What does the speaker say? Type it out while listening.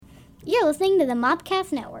You're listening to the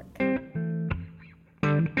Mopcast Network.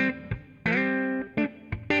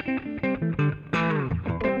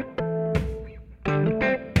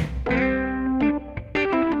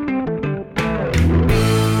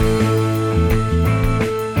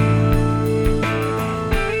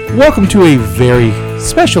 Welcome to a very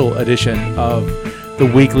special edition of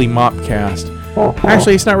the weekly Mopcast.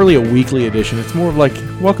 Actually, it's not really a weekly edition. It's more of like,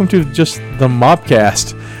 welcome to just the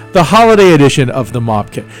Mopcast. The holiday edition of the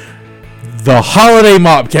Mopcast. The holiday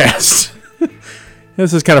Mopcast.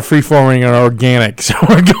 This is kind of free-forming and organic, so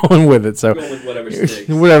we're going with it. So, going with whatever sticks.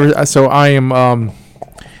 Whatever. So I am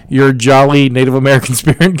your jolly Native American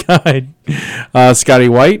spirit guide, Scotty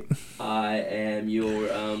White. I am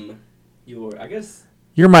your, I guess.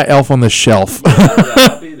 You're my elf on the shelf. Yeah,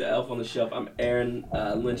 I'll be the elf on the shelf. I'm Aaron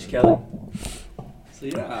Lynch Kelly. So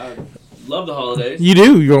yeah, I love the holidays. You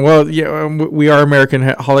do. Well, yeah, we are American.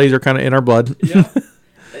 Holidays are kind of in our blood. Yeah,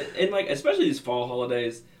 and like especially these fall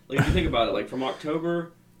holidays. Like if you think about it, like from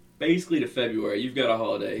October basically to February, you've got a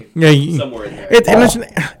holiday somewhere in there.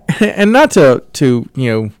 And not to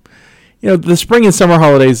the spring and summer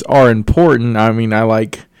holidays are important. I mean, I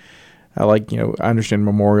like I understand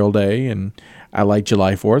Memorial Day, and I like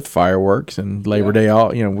July 4th, fireworks, and Labor Day. All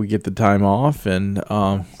we get the time off, and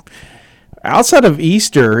outside of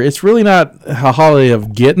Easter, it's really not a holiday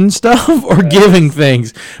of getting stuff or giving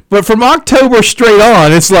things. But from October straight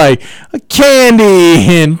on, it's like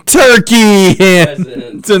candy and turkey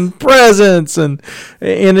and presents and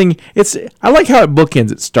ending. I like how it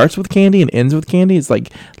bookends. It starts with candy and ends with candy. It's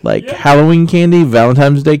like Halloween candy,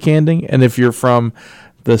 Valentine's Day candy, and if you're from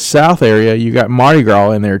the South area, you got Mardi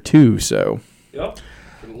Gras in there too. So. Yep.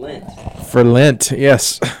 For Lent,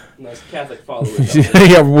 yes. Nice Catholic followers.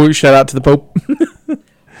 Yeah, shout out to the Pope.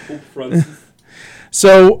 Pope Francis.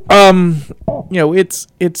 So,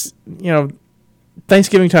 it's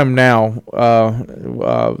Thanksgiving time now,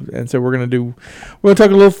 and so we're gonna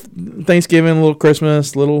talk a little Thanksgiving, a little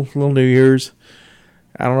Christmas, a little New Year's.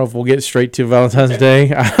 I don't know if we'll get straight to Valentine's Day.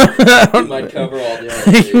 We might cover all the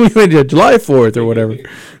holidays. We might do July 4th or whatever.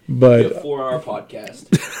 But a 4-hour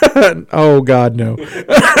podcast. Oh God, no.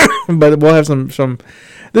 But we'll have some.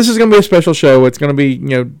 This is going to be a special show. It's going to be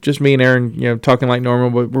just me and Aaron talking like normal,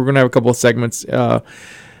 but we're going to have a couple of segments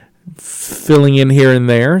filling in here and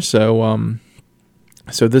there. So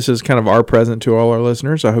so this is kind of our present to all our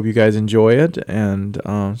listeners. I hope you guys enjoy it, and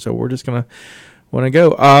so we're just going to want to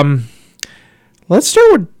go. Let's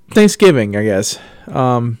start with Thanksgiving, I guess.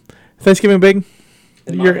 Thanksgiving big?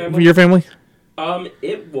 Your family?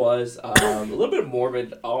 It was a little bit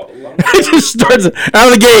morbid. It just starts out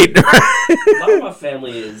of the gate. A lot of my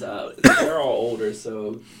family is they're all older,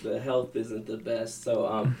 so the health isn't the best.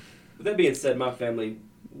 So, with that being said, my family,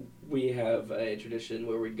 we have a tradition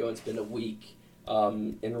where we go and spend a week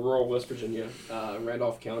in rural West Virginia,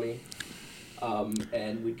 Randolph County.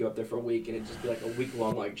 And we'd go up there for a week, and it'd just be like a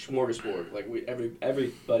week-long like smorgasbord. Like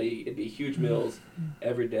everybody, it'd be huge meals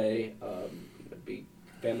every day. It'd be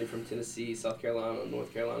family from Tennessee, South Carolina,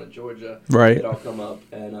 North Carolina, Georgia. Right. They'd all come up,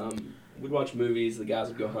 and we'd watch movies. The guys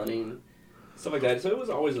would go hunting, stuff like that. So it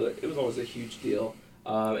was always a huge deal.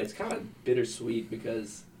 It's kind of bittersweet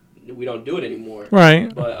because we don't do it anymore.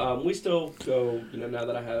 Right. But we still go. Now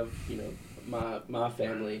that I have my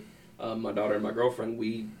family. My daughter and my girlfriend,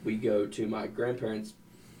 we go to my grandparents'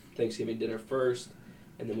 Thanksgiving dinner first,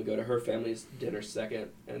 and then we go to her family's dinner second,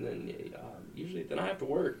 and then usually then I have to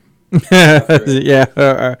work. Yeah,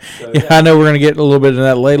 I know we're gonna get a little bit of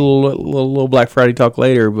that later, little Black Friday talk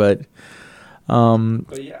later, but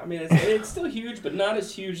yeah, I mean it's still huge, but not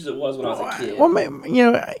as huge as it was when I was a kid.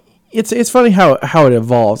 Well, it's funny how it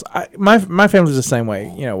evolves. My family's the same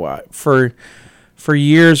way. For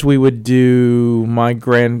years we would do my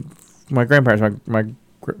grandparents, my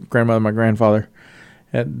grandmother, my grandfather,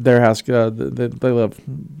 at their house. They live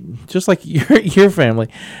just like your family.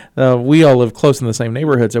 We all live close in the same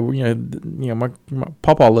neighborhood. So my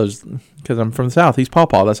papa lives, because I'm from the South. He's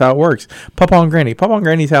papa. That's how it works. Papa and Granny. Papa and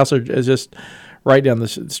Granny's house is just right down the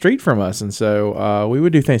street from us, and so we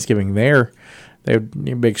would do Thanksgiving there. They would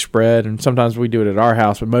a big spread, and sometimes we do it at our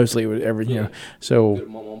house, but mostly it would So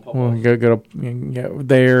we'll go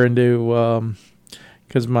there and do.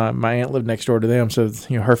 Because my aunt lived next door to them, so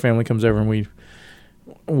her family comes over and we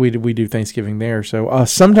do Thanksgiving there. So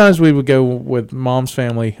sometimes we would go with Mom's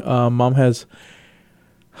family. Mom's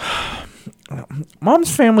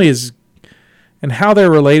family is, and how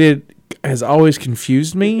they're related has always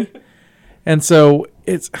confused me, and so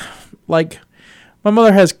it's like my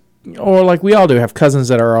mother has, or like we all do, have cousins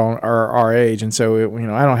that are our age, and so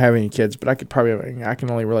I don't have any kids, but I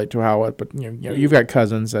can only relate to how it. But you've got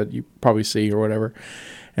cousins that you probably see or whatever,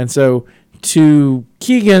 And so to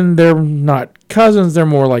Keegan, they're not cousins; they're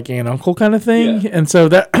more like aunt uncle kind of thing. Yeah. And so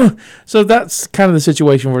that's kind of the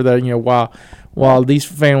situation where that while these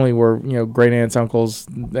family were great aunts, uncles,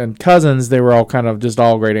 and cousins, they were all kind of just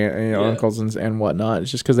all great uncles and whatnot. It's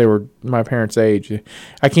just because they were my parents' age.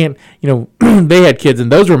 I can't they had kids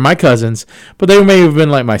and those were my cousins, but they may have been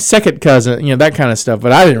like my second cousin, that kind of stuff.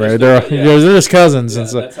 But I didn't really. They're just cousins, Yeah, and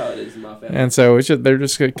so that's how it is in my family. and so they're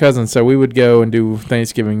just good cousins. So we would go and do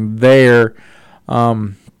Thanksgiving there.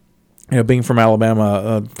 Being from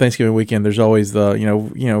Alabama, Thanksgiving weekend, there's always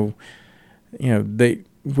the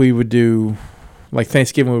we would do like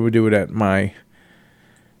Thanksgiving. We would do it at my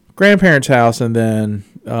grandparents' house, and then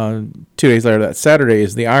 2 days later, that Saturday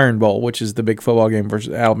is the Iron Bowl, which is the big football game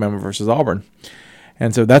versus Alabama versus Auburn,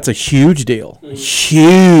 and so that's a huge deal. Mm-hmm.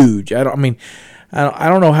 Huge. I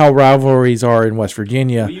don't know how rivalries are in West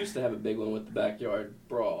Virginia. We used to have a big one with the backyard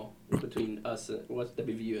brawl between us and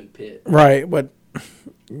WVU and Pitt. Right, but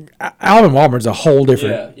Alabama Auburn's a whole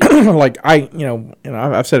different. Yeah. Like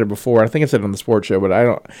I've said it before. I think I've said it on the sports show, but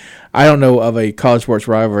I don't know of a college sports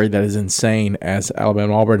rivalry that is insane as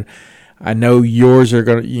Alabama Auburn. I know yours are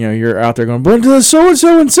gonna. You're out there going, but so and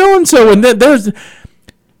so and so and so, and then there's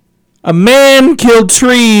a man killed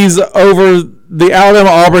trees over the Alabama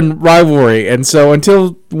Auburn rivalry, and so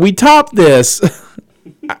until we top this,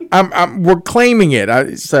 we're claiming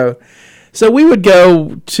it. So we would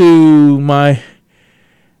go to my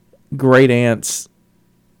great aunt's.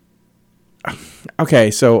 Okay,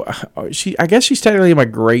 so I guess she's technically my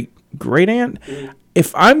great aunt. Mm-hmm.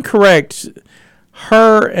 If I'm correct,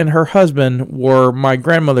 her and her husband were my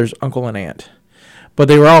grandmother's uncle and aunt, but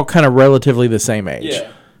they were all kind of relatively the same age.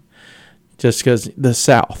 Yeah. Just because the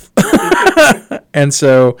South, and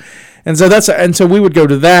so we would go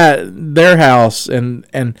to their house,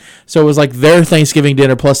 and so it was like their Thanksgiving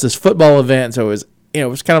dinner plus this football event. So it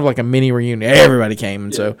was kind of like a mini reunion. Everybody came,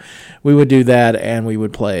 and so we would do that, and we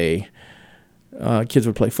would play. Kids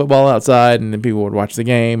would play football outside, and then people would watch the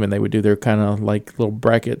game, and they would do their kind of like little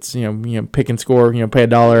brackets, pick and score, pay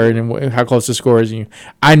 $1, and how close the score is.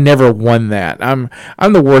 I never won that. I'm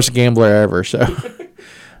the worst gambler ever, so.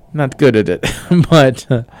 Not good at it, but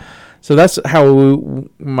so that's how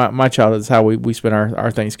my childhood is how we spend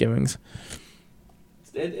our Thanksgivings.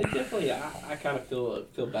 It definitely, I kind of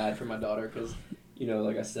feel bad for my daughter because,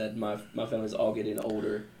 like I said, my family's all getting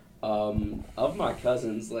older. Of my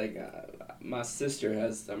cousins, like my sister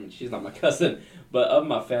has, she's not my cousin, but of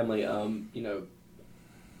my family,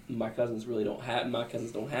 my cousins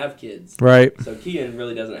don't have kids. Right. So Keegan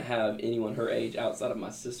really doesn't have anyone her age outside of my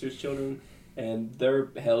sister's children. And they're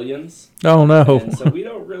hellions. Oh no! And so we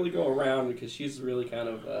don't really go around because she's really kind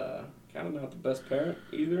of not the best parent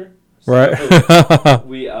either. So right.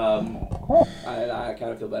 We I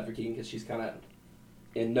kind of feel bad for Keegan because she's kind of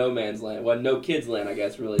in no man's land. Well, no kids land, I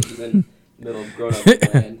guess. Really, she's in the middle of grown up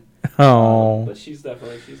land. Oh. But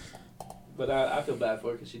But I feel bad for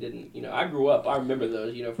her because she didn't. I grew up. I remember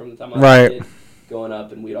those. From the time I was a kid, going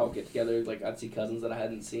up, and we'd all get together. Like I'd see cousins that I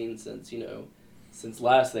hadn't seen since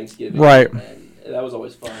last Thanksgiving. Right. And that was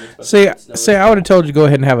always fun. See, I would have told you to go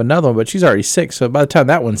ahead and have another one, but she's already 6. So by the time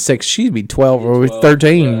that one's 6, she'd be 12 or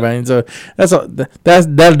 13, yeah. man. So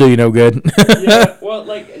that'll do you no good. Yeah. Well,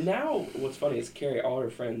 like now, what's funny is Carrie, all her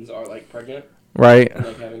friends are like pregnant. Right. And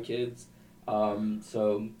like having kids.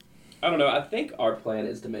 So I don't know. I think our plan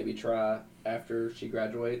is to maybe try after she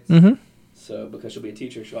graduates. Mm-hmm. So because she'll be a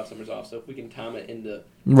teacher, she'll have summers off. So if we can time it into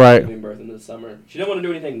giving birth into the summer, she doesn't want to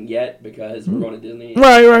do anything yet because we're going to Disney.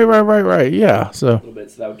 Right. Yeah. So a little bit.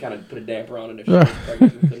 So that would kind of put a damper on it if she was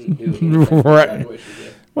pregnant and couldn't do anything for graduation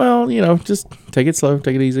gift. Well, just take it slow,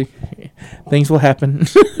 take it easy. Things will happen.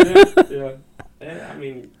 Yeah. I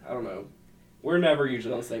mean, I don't know. We're never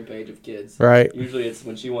usually on the same page of kids. Right. Usually it's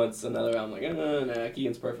when she wants another, I'm like, nah,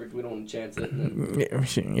 Keegan's perfect. We don't want to chance it.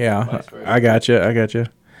 And yeah, I got you.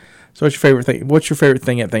 So what's your favorite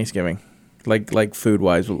thing at Thanksgiving? Like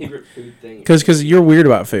food-wise? Favorite food thing? Because you're weird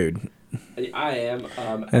about food. I am.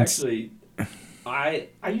 Actually, I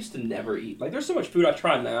used to never eat. Like, there's so much food I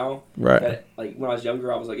try now. Right. That, like, when I was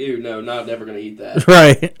younger, I was like, ew, no, not never going to eat that.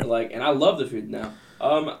 Right. Like, and I love the food now.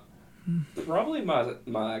 Probably my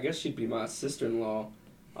I guess she'd be my sister-in-law.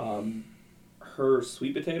 Her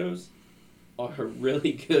sweet potatoes are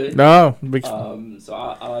really good. No. So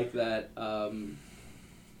I like that.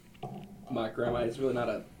 My grandma, it's really not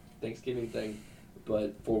a Thanksgiving thing,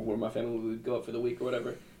 but for where my family would go up for the week or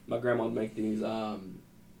whatever, my grandma would make these,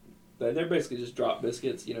 they're basically just drop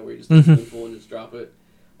biscuits, where you just take a spoonful and just drop it.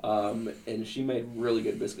 And she made really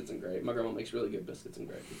good biscuits and gravy. My grandma makes really good biscuits and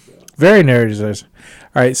gravy. So. Very narrow desserts.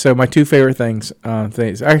 All right, so my two favorite things,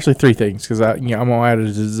 actually three things, because I'm gonna add a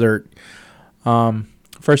dessert.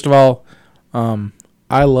 First of all, I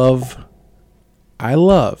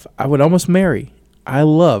would almost marry. I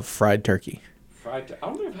love fried turkey. I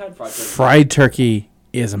don't think I've had fried turkey. Fried turkey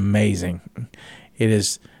is amazing. It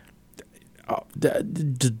is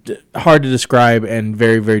hard to describe and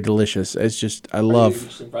very, very delicious. It's just I love. Are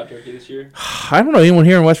you some fried turkey this year? I don't know anyone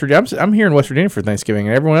here in West Virginia. I'm here in West Virginia for Thanksgiving,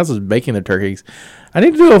 and everyone else is baking their turkeys. I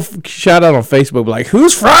need to do a shout out on Facebook, like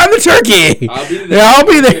who's frying the turkey? I'll be there. Yeah, I'll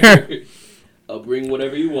be there. I'll bring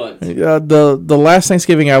whatever you want. The last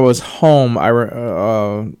Thanksgiving I was home,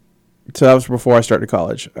 so that was before I started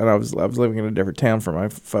college, and I was living in a different town for my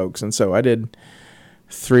folks, and so I did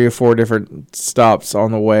 3 or 4 different stops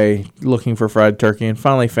on the way looking for fried turkey, and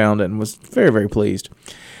finally found it and was very, very pleased.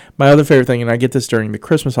 My other favorite thing, and I get this during the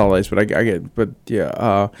Christmas holidays,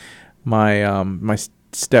 my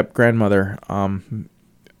step grandmother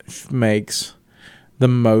makes the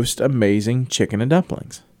most amazing chicken and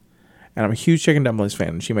dumplings. And I'm a huge chicken dumplings fan.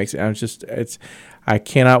 And she makes it. I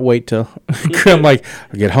cannot wait till I'm like,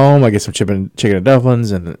 I get home, I get some chicken and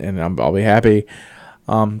dumplings, and I'll be happy.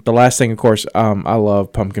 The last thing, of course, I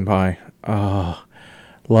love pumpkin pie.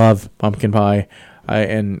 Love pumpkin pie.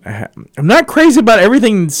 I'm not crazy about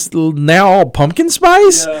everything now all pumpkin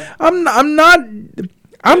spice. Yeah. I'm not.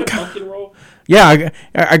 Pumpkin roll? Yeah,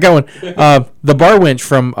 I got one. The bar wench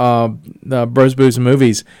from the Bros, Booze, and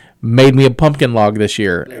Movies made me a pumpkin log this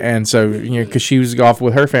year, and so because she was off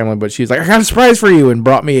with her family, but she's like, I got a surprise for you, and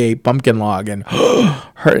brought me a pumpkin log, and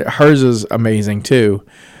hers is amazing too.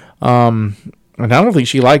 And I don't think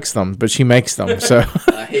she likes them, but she makes them. So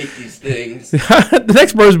I hate these things. The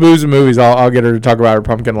next Bros, Booze, and Movies, I'll get her to talk about her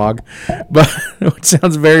pumpkin log, but it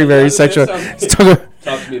sounds very, very sexual. Talk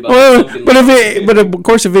to me about pumpkin log. But of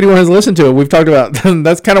course, if anyone has listened to it, we've talked about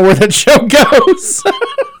that's kind of where that show goes.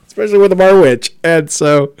 Especially with the bar witch, and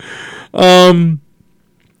so,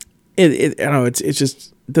 it's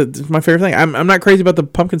just my favorite thing. I'm not crazy about the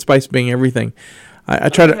pumpkin spice being everything. I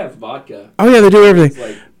try to have vodka. Oh yeah, they do everything. It's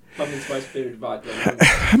like pumpkin spice flavored vodka.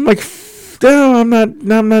 I'm like, no, I'm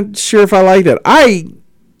not sure if I like that. I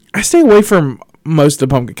stay away from most of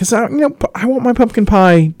the pumpkin because I want my pumpkin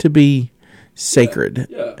pie to be sacred.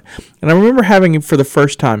 Yeah. And I remember having it for the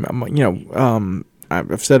first time.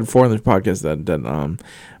 I've said before in this podcast that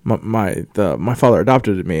my father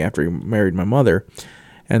adopted me after he married my mother,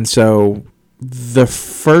 and so the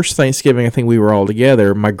first Thanksgiving I think we were all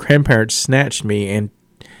together, my grandparents snatched me and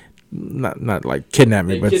not like kidnapped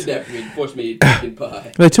me, but kidnapped me and forced me to eat pumpkin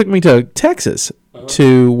pie. They took me to Texas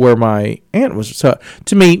to where my aunt was,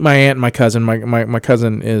 to meet my aunt and my cousin. My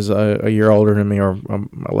cousin is a year older than me, or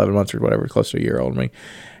 11 months or whatever, close to a year older than me,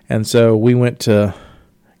 and so we went to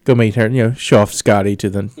go meet her, show off Scotty to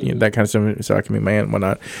that kind of stuff, so I can meet my aunt and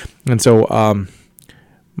whatnot. And so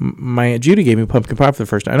my Aunt Judy gave me pumpkin pie for the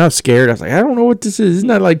first time. And I was scared. I was like, I don't know what this is. It's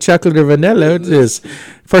not like chocolate or vanilla. It's this.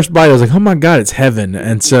 First bite, I was like, oh my God, it's heaven.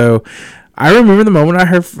 And so I remember the moment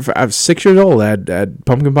I was 6 years old, I had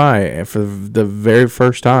pumpkin pie for the very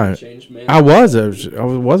first time. Changed man. I was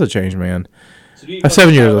a changed man. So do you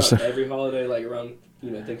 7 years old. Every holiday, like around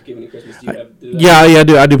Thanksgiving and Christmas, do you do that? Yeah,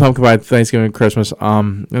 I do pumpkin pie Thanksgiving and Christmas.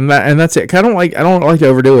 And that's it. I don't like to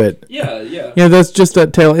overdo it. Yeah. Yeah, that's just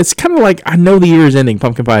that tail. It's kind of like I know the year is ending.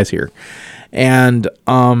 Pumpkin pie is here, and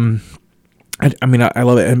I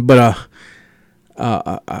love it. But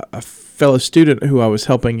a fellow student who I was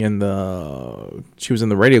helping she was in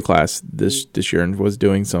the radio class this year and was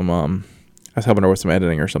doing some. I was helping her with some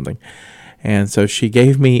editing or something, and so she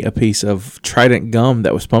gave me a piece of Trident gum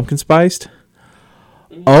that was pumpkin spiced.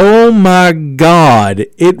 Oh my God,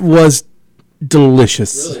 it was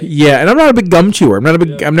delicious. Really? Yeah, and I'm not a big gum chewer.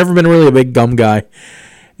 I've never been really a big gum guy.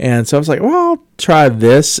 And so I was like, well, I'll try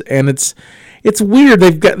this. And it's weird.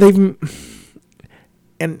 It's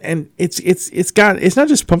not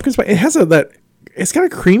just pumpkin spice. It has it's got a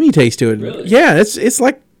creamy taste to it. Really? Yeah, it's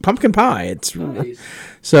like pumpkin pie. It's Nice.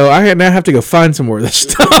 So I now have to go find some more of this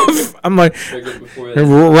stuff. I'm like, Before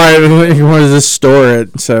right, where does this store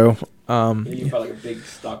it? So. You can find like a big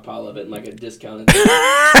stockpile of it and like a discounted.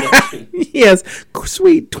 Yes,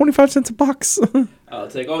 sweet, 25 cents a box. I'll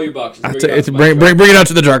take all your boxes. Bring it out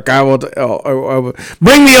to the truck. I will. I will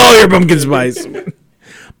bring me all your pumpkin spice.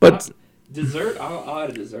 But dessert, I'll add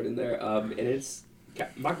a dessert in there. And it's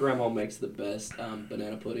my grandma makes the best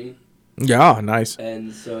banana pudding. Yeah, nice.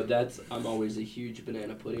 And so I'm always a huge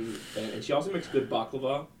banana pudding fan. And she also makes good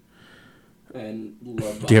baklava. And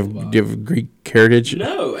love baklava. Do you have Greek heritage?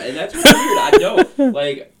 No, and that's weird. I don't.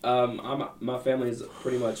 Like, my family is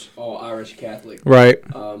pretty much all Irish Catholic. Right.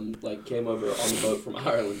 Like, came over on the boat from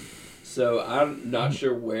Ireland. So I'm not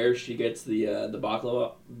sure where she gets the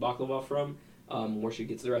baklava from, where she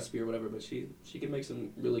gets the recipe or whatever, but she can make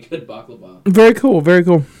some really good baklava. Very cool. Very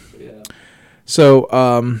cool. Yeah. So,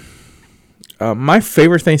 my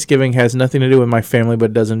favorite Thanksgiving has nothing to do with my family,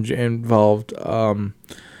 but does involve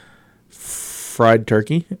fried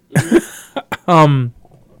turkey. I'm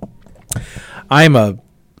a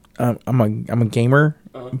gamer,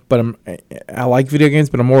 but I like video games,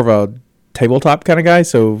 but I'm more of a tabletop kind of guy.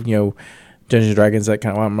 So Dungeons and Dragons, that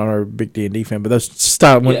kind of. I'm not a big D&D fan, but those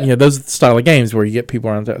style those style of games where you get people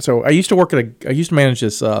around. So I used to manage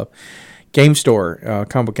this game store,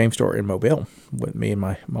 comic book game store in Mobile with me and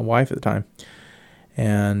my wife at the time,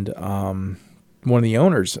 and one of the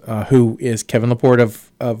owners, who is Kevin Laporte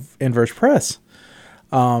of Inverse Press,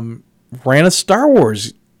 ran a Star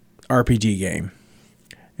Wars RPG game.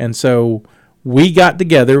 And so we got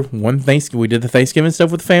together one Thanksgiving. We did the Thanksgiving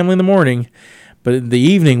stuff with the family in the morning, but in the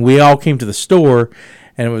evening we all came to the store,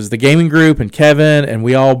 and it was the gaming group and Kevin, and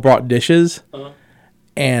we all brought dishes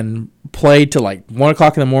and played till like 1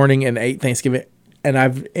 o'clock in the morning and ate Thanksgiving.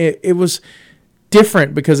 And it was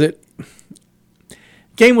different because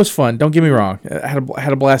game was fun. Don't get me wrong. I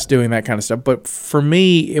had a blast doing that kind of stuff. But for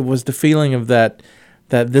me, it was the feeling of that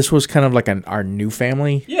this was kind of like our new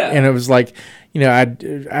family. Yeah. And it was like,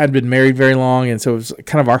 I'd been married very long, and so it was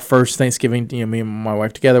kind of our first Thanksgiving, me and my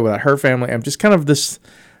wife together without her family. I'm just kind of this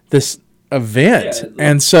event. Yeah,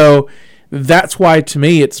 and so that's why to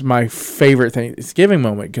me it's my favorite Thanksgiving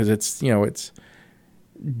moment, because it's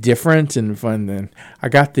different and fun. Then I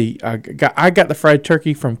got the fried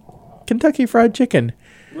turkey from Kentucky Fried Chicken.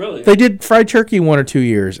 Really? They did fried turkey 1 or 2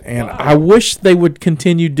 years, and wow. I wish they would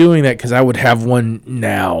continue doing that, because I would have one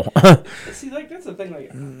now. See, like, that's the thing.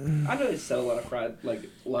 Like, I know they sell a lot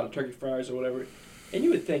of turkey fries or whatever, and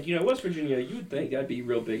you would think, West Virginia, you would think that'd be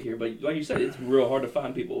real big here, but like you said, it's real hard to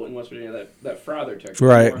find people in West Virginia that fry their turkey.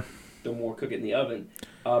 Right. The more cook it in the oven.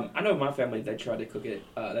 I know my family, they tried to cook it.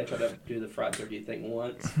 They tried to do the fried turkey thing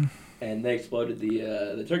once, and they exploded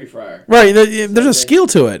the turkey fryer. Right. There's a skill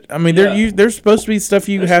to it. I mean, there's supposed to be stuff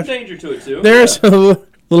there's have. There's some danger to it too. There's a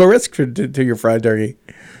little risk to your fried turkey.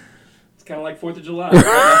 It's kind of like 4th of July. It's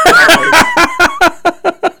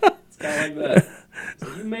kind of like that. So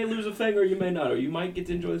you may lose a finger, or you may not, or you might get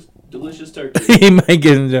to enjoy this delicious turkey. You might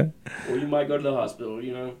get into. Or you might go to the hospital.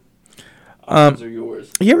 Options are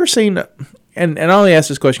yours. You ever seen? And I only ask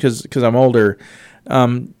this question because I'm older.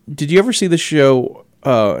 Did you ever see the show?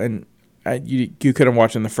 And you couldn't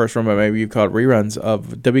watch in the first one, but maybe you caught reruns of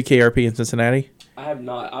WKRP in Cincinnati. I have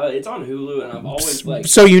not. It's on Hulu, and I've always like.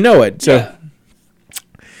 So you know it. So yeah.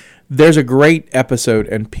 There's a great episode,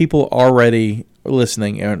 and people already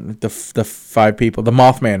listening, and the 5 people, the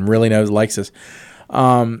Mothman really likes this.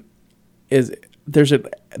 There's a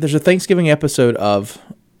Thanksgiving episode of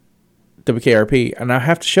WKRP, and I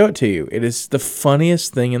have to show it to you. It is the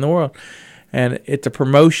funniest thing in the world, and it's a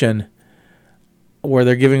promotion where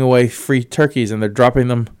they're giving away free turkeys, and they're dropping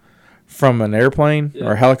them from an airplane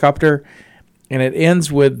or a helicopter, and it ends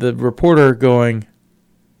with the reporter going,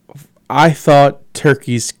 "I thought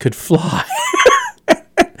turkeys could fly."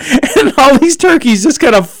 And all these turkeys just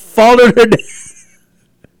kind of fall to their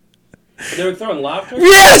They were throwing live turkeys?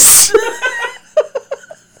 Yes!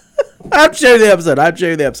 I'm showing the episode.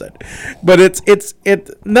 But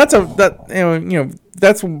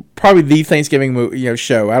that's probably the Thanksgiving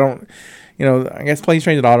show. I don't, I guess Planes,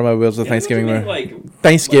 Trains, and Automobiles is a Thanksgiving movie.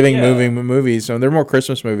 Movies. So they're more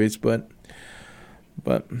Christmas movies, but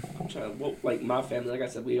I'm trying to, like my family, like I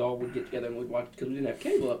said, we all would get together and we'd watch, because we didn't have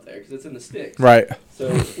cable up there because it's in the sticks. Right.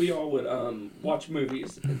 So we all would watch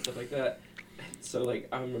movies and stuff like that. So like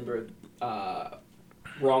I remember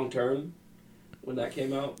Wrong Turn when that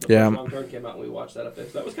came out. The first Wrong Turn came out and we watched that up there.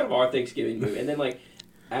 So that was kind of our Thanksgiving movie. And then like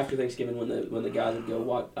after Thanksgiving, when the guys would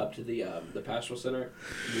go up to the Pastoral Center,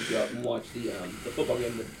 we'd go up and watch the football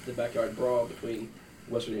game, the backyard brawl between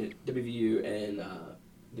West Virginia WVU and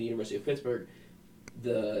the University of Pittsburgh.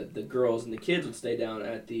 The girls and the kids would stay down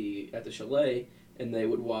at the chalet, and they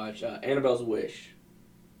would watch Annabelle's Wish.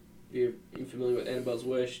 You're familiar with Annabelle's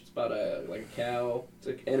Wish? It's about a cow. It's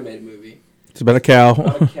an animated movie. It's about a cow. It's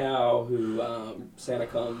about a cow who Santa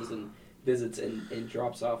comes and visits and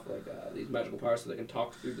drops off these magical powers so they can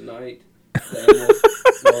talk through the night. Well,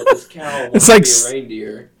 this cow wants to be a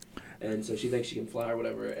reindeer. and so she thinks she can fly or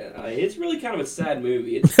whatever. And it's really kind of a sad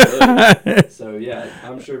movie. It's good. So yeah,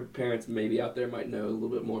 I'm sure parents maybe out there might know a little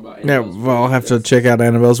bit more about Annabelle's Yeah, well, I'll have to Wish. check out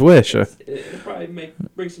Annabelle's Wish. It'll probably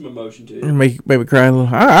bring some emotion to you. Make me cry a little.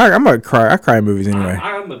 I'm gonna cry. I cry in movies anyway.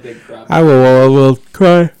 I'm a big cry. I will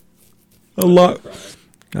cry a lot.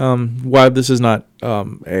 Cry. Why this is not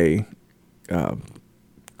a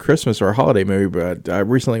Christmas or a holiday movie, but I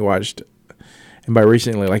recently watched, and by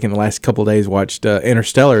recently, like in the last couple of days, watched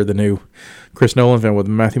Interstellar, the new Chris Nolan film with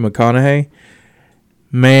Matthew McConaughey.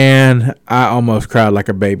 Man, I almost cried like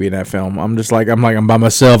a baby in that film. I'm by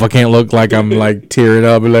myself. I can't look like I'm like tearing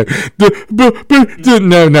up and like no.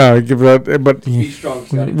 But Be strong,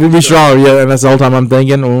 Scotty. we'll be strong, yeah. And that's the whole time I'm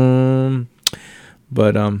thinking.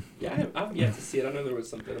 But Yeah, I've yet to see it. I know there was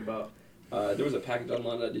something about. There was a package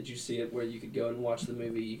online. Did you see it where you could go and watch the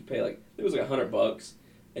movie? You could pay it was like $100,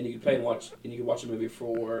 and you could pay and watch the movie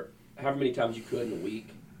for however many times you could in a week.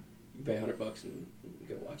 You pay $100 and you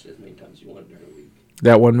could watch it as many times as you wanted during a week.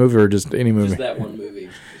 that one movie or just any movie? Just that one movie,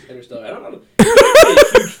 just Interstellar. I don't know. I'm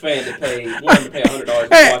a huge fan to pay $100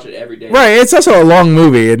 to watch it every day. Right, it's also a long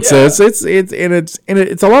movie, and so Yeah.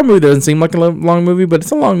 it's a long movie. It doesn't seem like a long movie, but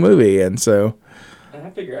it's a long movie, and so. And I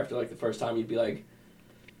figure after like the first time you'd be like,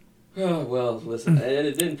 oh well, listen,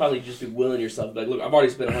 and then finally just be willing yourself like, look, I've already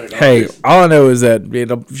spent $100. Hey, all I know is that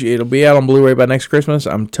it'll be out on Blu-ray by next Christmas.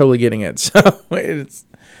 I'm totally getting it. So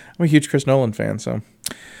I'm a huge Chris Nolan fan. So,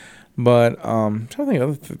 but I'm trying to think of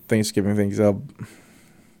other Thanksgiving things. I can't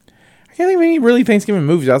think of any really Thanksgiving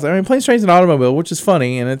movies out there. I mean, Planes, Trains, and Automobile, which is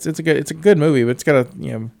funny, and it's a good movie, but it's got a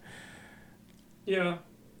Yeah.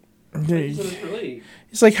 It's really.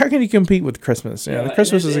 It's like, how can you compete with Christmas? You know, the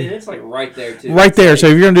Christmas and is it's like right there too. right It's there. like- So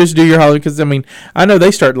if you're gonna just do your holiday, because I mean, I know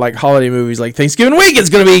they start like holiday movies like Thanksgiving week. It's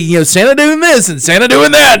gonna be Santa doing this and Santa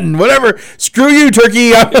doing that and whatever. Screw you,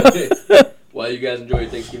 turkey. While you guys enjoy your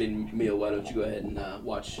Thanksgiving meal, why don't you go ahead and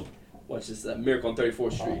watch this Miracle on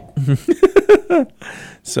 34th Street?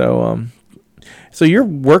 So you're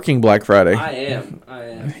working Black Friday. I am.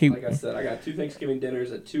 Like I said, I got 2 Thanksgiving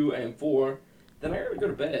dinners at 2 and 4. Then I gotta go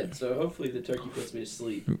to bed, so hopefully the turkey puts me to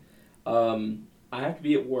sleep. I have to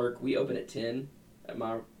be at work. We open at 10 at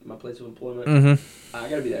my place of employment. Mm-hmm. I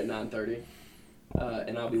gotta be there at 9:30,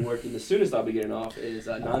 and I'll be working. The soonest I'll be getting off is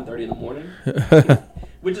 9:30 in the morning,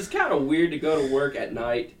 which is kind of weird to go to work at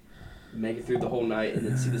night, make it through the whole night, and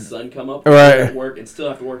then see the sun come up Right. at work and still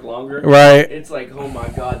have to work longer. Right. It's like, oh my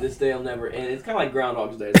god, this day will never end. It's kind of like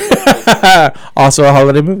Groundhog's Day. Also a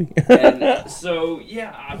holiday movie. And so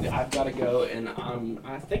yeah, I've got to go, and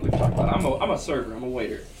I think we've talked about it. I'm a server. I'm a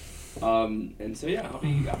waiter. And so yeah, I'll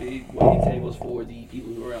be waiting tables for the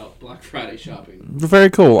people who are out Black Friday shopping. Very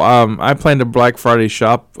cool. I plan to Black Friday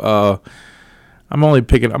shop. I'm only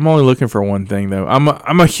looking for one thing though.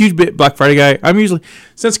 I'm a huge Black Friday guy. I'm usually,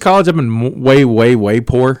 since college, I've been way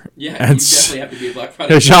poor. Yeah, and you definitely have to be a Black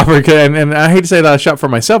Friday a shopper, and I hate to say that I shop for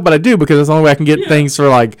myself, but I do, because that's the only way I can get things for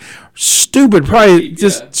like stupid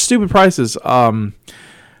prices.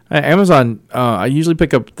 At Amazon, I usually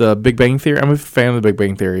pick up the Big Bang Theory. I'm a fan of the Big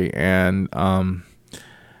Bang Theory, and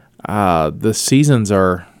the seasons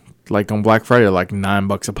are like on Black Friday, like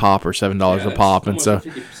 $9 a pop or $7 a pop, and so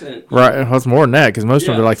 50%. right, well, it's more than that, because most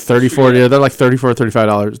of them are like $34. They're like $34,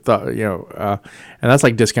 $35. And that's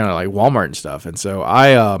like discounted like Walmart and stuff. And so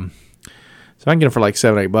I can get it for like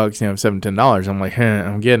 $7, $8, $7, $10. I'm like,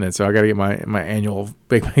 I'm getting it. So I got to get my annual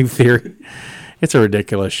Big Bang Theory. It's a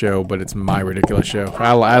ridiculous show, but it's my ridiculous show.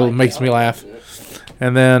 It makes me laugh.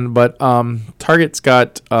 And then, but Target's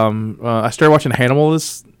got. I started watching Hannibal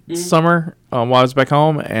this summer while I was back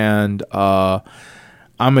home, and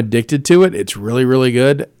I'm addicted to it. It's really, really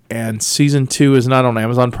good. And season 2 is not on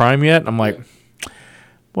Amazon Prime yet. I'm like,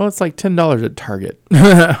 well, it's like $10 at Target.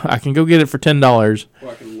 I can go get it for $10, Or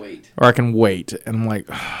I can wait. And I'm like,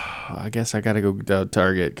 I guess I gotta go to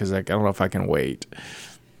Target, because I don't know if I can wait.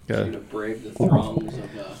 You're gonna brave the throngs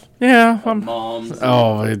of moms.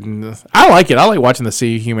 I like it. I like watching the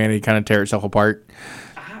sea humanity kind of tear itself apart.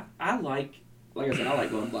 I like I said, I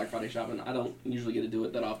like going Black Friday shopping. I don't usually get to do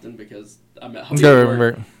it that often because I'm at home.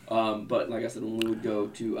 But like I said, when we would go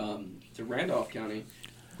to Randolph County,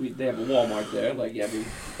 they have a Walmart there, like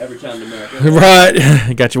every town in America.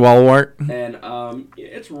 Right. Got your Walmart. And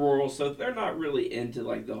it's rural, so they're not really into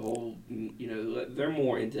like the whole, they're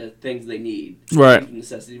more into things they need. Right.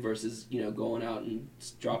 Necessity versus, going out and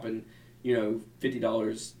dropping,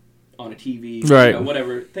 $50 on a TV. Right.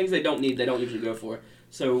 Whatever. Things they don't need, they don't usually go for.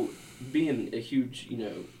 So being a huge,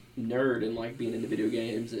 nerd and like being into video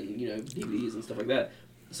games and, DVDs and stuff like that,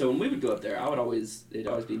 So when we would go up there, it'd always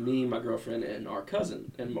be me, my girlfriend, and our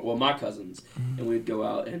cousin, and my cousins, and we'd go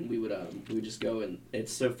out and we would just go, and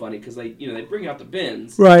it's so funny because they bring out the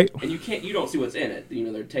bins, right, and you don't see what's in it,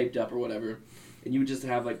 they're taped up or whatever, and you would just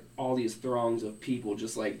have like all these throngs of people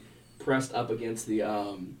just like pressed up against the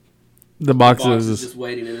boxes just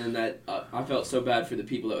waiting, and then I felt so bad for the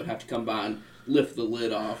people that would have to come by and lift the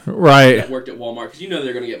lid off, right, that worked at Walmart because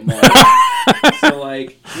they're gonna get mud. So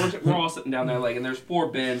like we're all sitting down there like, and there's 4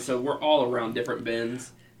 bins, so we're all around different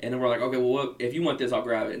bins, and then we're like, okay, well, if you want this, I'll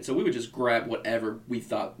grab it. And so we would just grab whatever we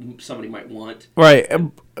thought somebody might want. Right.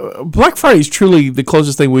 Black Friday is truly the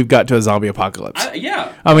closest thing we've got to a zombie apocalypse.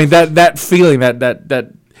 Yeah. I mean that feeling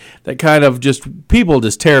that kind of just people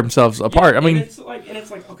just tear themselves apart. Yeah, I mean, it's like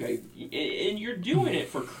okay, and you're doing it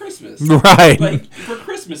for Christmas, right? Like for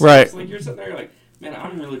Christmas, right? It's like you're sitting there, you're like, man,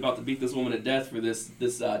 I'm really about to beat this woman to death for this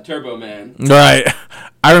Turbo Man. Right.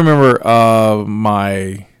 I remember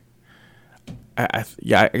I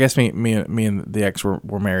guess me and the ex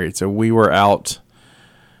were married, so we were out.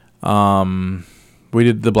 We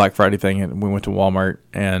did the Black Friday thing, and we went to Walmart,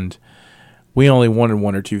 and we only wanted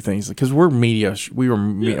 1 or 2 things because we're media.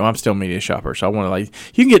 I'm still a media shopper, so I wanted like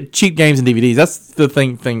you can get cheap games and DVDs. That's the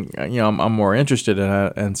thing. I'm more interested in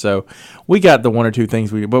it, and so we got the 1 or 2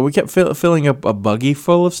 things but we kept filling up a buggy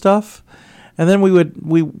full of stuff, and then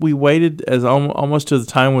we waited as almost till the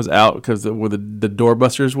time was out because the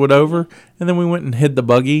doorbusters would over, and then we went and hid the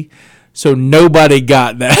buggy, so nobody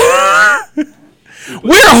got that.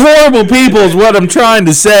 We're horrible people, is what I'm trying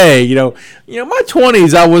to say. My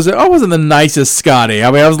 20s, I wasn't the nicest Scotty.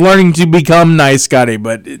 I mean, I was learning to become nice Scotty,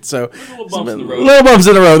 but little bumps in the road. Little bumps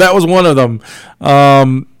in the road. That was one of them. I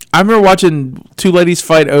remember watching 2 ladies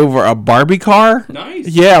fight over a Barbie car. Nice.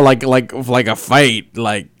 Yeah, like a fight,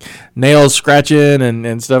 like nails scratching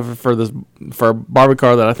and stuff for a Barbie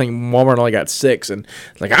car that I think Walmart only got 6. And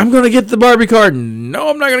like, I'm gonna get the Barbie car. No,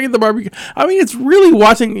 I'm not gonna get the Barbie car. I mean, it's really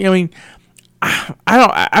watching. I mean,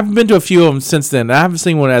 I've been to a few of them since then. I haven't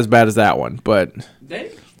seen one as bad as that one, but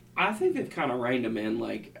I think they've kind of reined them in,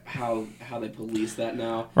 like how they police that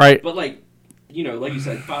now. Right. But like you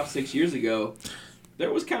said, 5-6 years ago,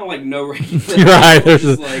 there was kind of like no regulation. Right. There's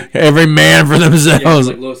just like every man for themselves. Yeah,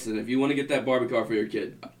 like, listen, if you want to get that Barbie car for your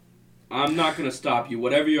kid, I'm not going to stop you.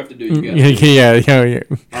 Whatever you have to do, you got to do. Yeah.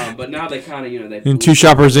 But now they kind of, they... And 2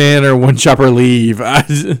 shoppers in or 1 shopper leave.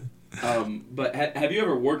 But have you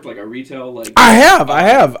ever worked like a retail like? I have.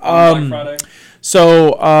 Black Friday?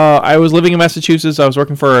 So I was living in Massachusetts. I was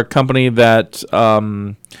working for a company that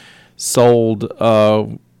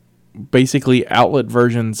sold basically outlet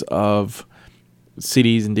versions of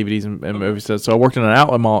CDs and DVDs and movies. So I worked in an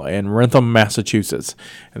outlet mall in Rentham, Massachusetts,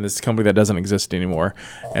 and this company that doesn't exist anymore.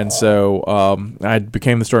 And so I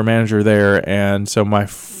became the store manager there, and so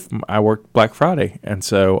I worked Black Friday, and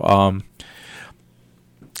so.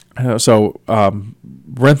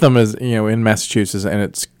 Rentham is in Massachusetts, and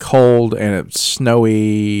it's cold and it's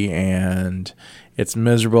snowy and it's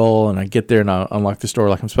miserable, and I get there and I unlock the store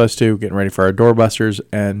like I'm supposed to, getting ready for our doorbusters,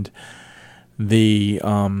 and the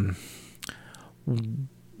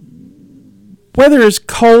weather is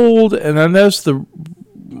cold, and I notice the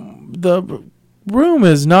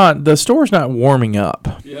store's not warming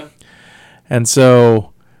up. Yeah. And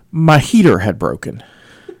so my heater had broken.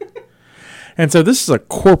 And so this is a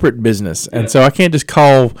corporate business, and so I can't just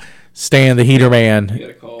call Stan the heater man. You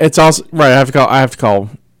gotta call. It's also right. I have to call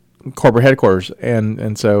corporate headquarters,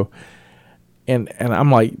 and so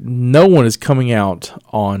I'm like, no one is coming out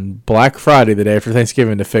on Black Friday, the day after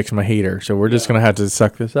Thanksgiving, to fix my heater. So we're just gonna have to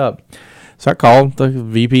suck this up. So I called the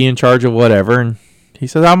VP in charge of whatever, and he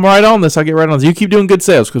says, I'm right on this. I'll get right on this. You keep doing good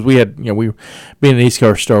sales, because we had we being an East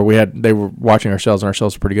Coast store, they were watching our sales, and our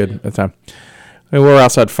sales were pretty good at the time. I mean, we're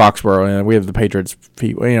outside Foxborough, and we have the Patriots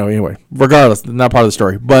people. Anyway, regardless, not part of the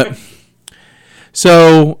story. But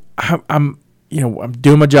so I'm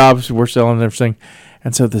doing my job. So we're selling everything,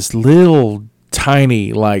 and so this little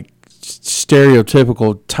tiny, like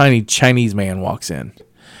stereotypical tiny Chinese man walks in,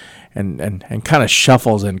 and kind of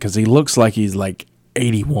shuffles in because he looks like he's like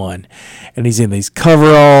 81, and he's in these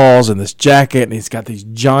coveralls and this jacket, and he's got these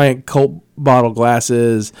giant Colt bottle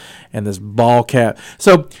glasses and this ball cap.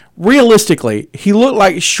 So realistically, he looked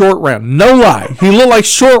like Short Round. No lie, he looked like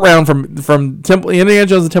Short Round from Indiana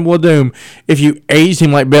Jones and Temple of Doom. If you aged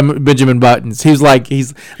him like Benjamin Buttons, he's like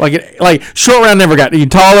Short Round never got any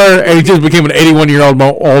taller, and he just became an 81-year-old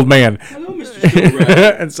old man. Hello, Mr. Short Round.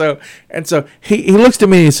 and so he looks at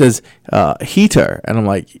me and he says, heater, and I'm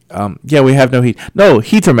like, yeah, we have no heat. No,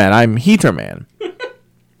 heater man, I'm heater man.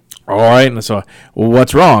 All right, and so, well,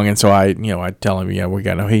 what's wrong? And so I tell him, we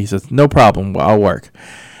got no heat. He says, no problem, I'll work.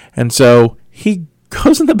 And so he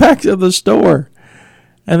goes in the back of the store,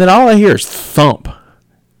 and then all I hear is thump,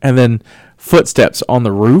 and then footsteps on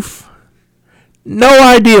the roof. No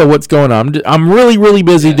idea what's going on. I'm really, really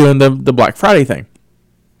busy doing the Black Friday thing.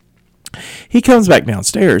 He comes back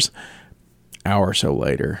downstairs hour or so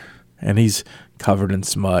later, and he's covered in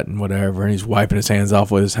smut and whatever, and he's wiping his hands off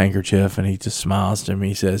with his handkerchief, and he just smiles to me.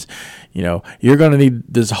 He says, you're going to need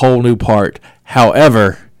this whole new part.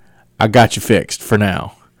 However, I got you fixed for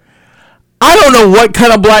now. I don't know what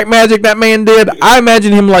kind of black magic that man did. I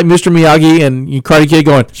imagine him like Mr. Miyagi and Karate Kid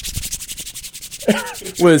going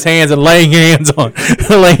with his hands and laying hands on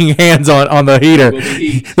the heater.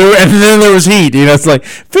 And then there was heat. It's like,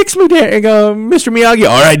 fix me, Mr. Miyagi.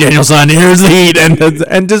 All right, Daniel-san, here's the heat,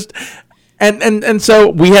 and so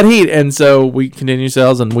we had heat, and so we continued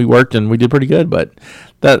sales, and we worked, and we did pretty good. But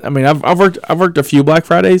I've worked a few Black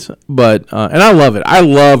Fridays, but and I love it. I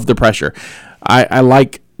love the pressure. I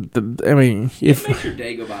like it makes your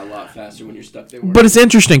day go by a lot faster when you're stuck there. But it's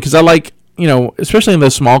interesting because I like, especially in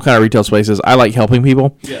those small kind of retail spaces, I like helping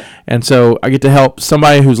people. Yeah. And so I get to help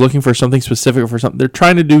somebody who's looking for something specific for something. They're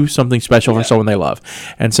trying to do something special for someone they love.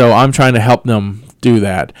 And so I'm trying to help them do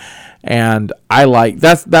that. And I like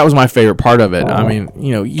that was my favorite part of it. I mean,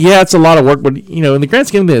 it's a lot of work, but in the grand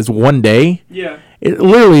scheme of it, it's one day. Yeah. It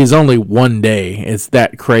literally is only one day. It's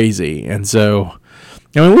that crazy. And so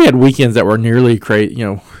we had weekends that were nearly crazy,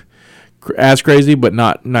 as crazy, but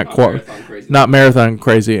not marathon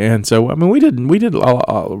crazy. And so we did probably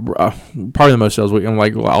the most sales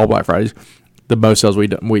like all Black Fridays, the most sales we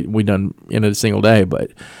done in a single day.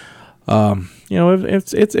 But it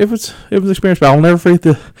was an experience. But I'll never forget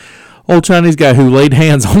the old Chinese guy who laid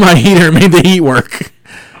hands on my heater and made the heat work.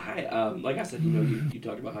 Like I said, you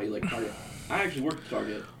talked about how you like Target. I actually worked at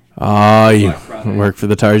Target. Oh, you worked for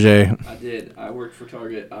the Target. I did. I worked for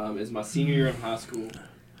Target. It was my senior year of high school.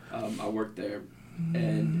 I worked there,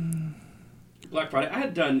 and Black Friday. I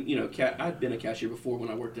had done, I had been a cashier before when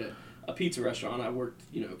I worked at a pizza restaurant. I worked,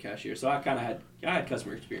 cashier, so I kind of had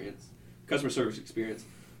customer service experience.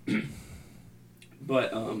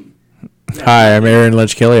 But hi, I'm Aaron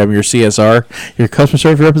Lynch Kelly. I'm your CSR, your customer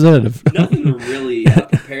service representative. Nothing really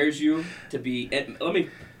prepares you to be. And let me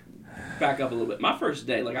back up a little bit. My first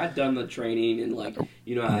day, I'd done the training, and I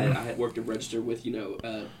had worked to register with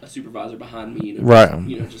a supervisor behind me, right?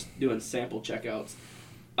 Just doing sample checkouts.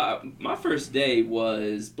 My first day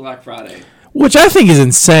was Black Friday, which I think is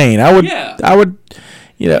insane. I would.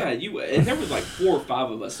 Yeah, and there was 4 or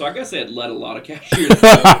 5 of us, so I guess they had let a lot of cashiers go.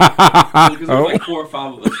 Because there was 4 or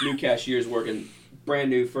 5 of us new cashiers working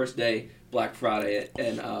brand new first day Black Friday,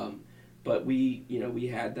 and but we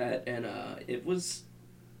had that, and it was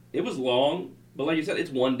long, but like you said,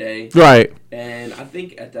 it's one day, right? And I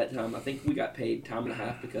think at that time, we got paid time and a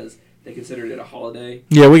half because they considered it a holiday.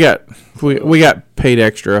 Yeah, we got paid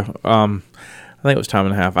extra. I think it was time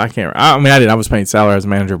and a half. I can't. I didn't. I was paying salary as a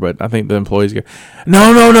manager, but I think the employees go,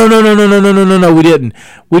 no. We didn't.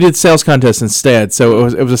 We did sales contest instead. So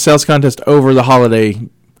it was a sales contest over the holiday,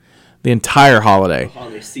 the entire holiday. The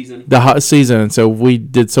holiday season. Season, and so we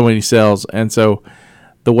did so many sales, and so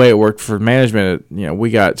the way it worked for management, we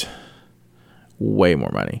got way more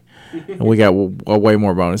money, and we got a way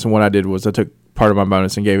more bonus. And what I did was I took part of my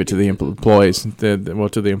bonus and gave it to the employees,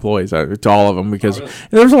 to all of them, because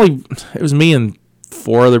it was me and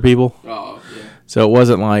 4 other people. Oh, yeah. So it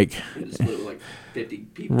wasn't like it split 50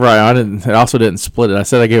 people. Right. I also didn't split it. I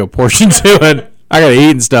said I gave a portion to it. I gotta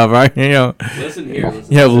eat and stuff, right? Listen here.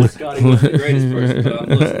 Scotty was the greatest person, but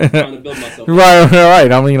I'm trying to build myself. Right.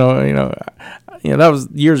 That was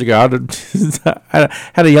years ago. I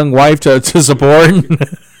had a young wife to support.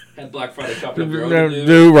 Had Black Friday shopping up your own to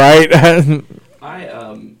do. Right.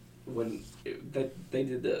 When they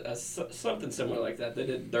did something similar like that. They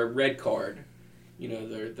did their red card,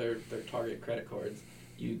 their Target credit cards.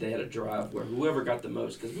 They had a drive where whoever got the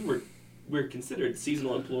most, because we're considered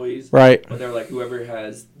seasonal employees, right? But they're like, whoever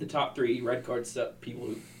has the top 3 red card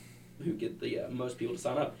people who get the most people to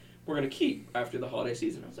sign up, we're gonna keep after the holiday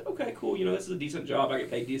season. I was like, okay, cool. This is a decent job. I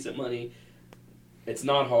get paid decent money. It's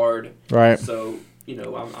not hard, right? So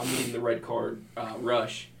I'm leading the red card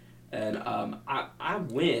rush. And I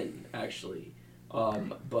win actually,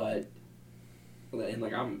 but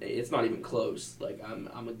it's not even close.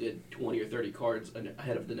 I'm a good 20 or 30 cards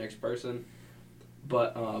ahead of the next person,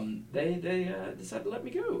 but they decided to let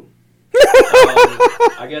me go.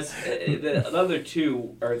 I guess the other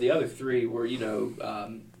 2 or the other 3 were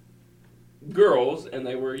girls, and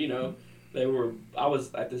they were. I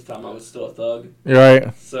was at this time I was still a thug,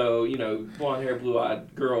 right? So blonde hair, blue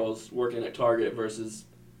eyed girls working at Target versus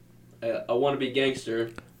a wannabe gangster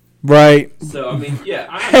Right. So I mean, yeah,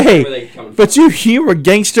 I understand where they coming but from. you were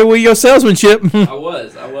gangster with your salesmanship. I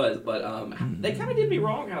was, but they kind of did me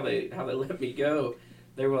wrong how they let me go.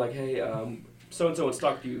 They were like, hey, so and so wants to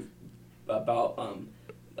talk to you about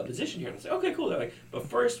a position here. And I said, okay, cool. They're like, but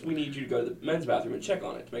first we need you to go to the men's bathroom and check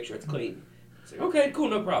on it to make sure it's clean. I was like, okay, cool,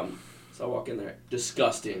 no problem. So I walk in there,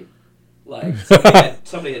 disgusting. Like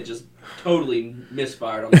somebody had just totally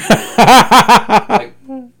misfired on the floor. Like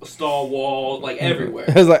stall wall, like everywhere.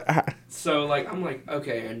 I was like, so like I'm like,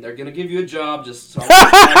 okay, and they're gonna give you a job just so he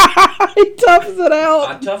toughs it out.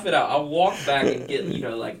 I tough it out. I walk back and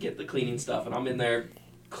get the cleaning stuff, and I'm in there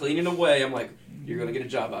cleaning away. I'm like, you're gonna get a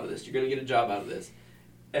job out of this. You're gonna get a job out of this.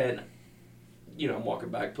 And I'm walking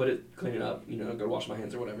back, clean it up, go wash my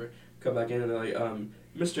hands or whatever. Come back in and they're like,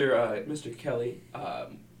 Mr. Kelly,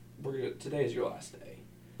 today is your last day.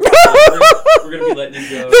 We're gonna be letting you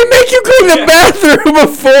go. They make you clean the bathroom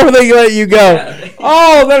before they let you go. Yeah.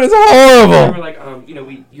 Oh, that is horrible. They were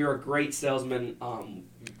like, you're a great salesman.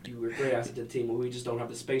 You were a great asset to the team. But we just don't have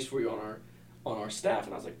the space for you on our staff.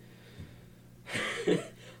 And I was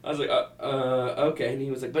like, okay. And he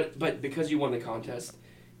was like, but because you won the contest,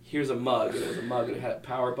 here's a mug. And it was a mug and it had a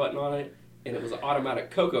power button on it. And it was an automatic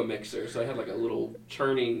cocoa mixer, so I had like a little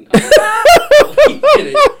churning in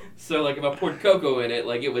it. So like if I poured cocoa in it,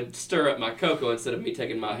 like it would stir up my cocoa instead of me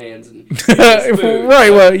taking my hands and right.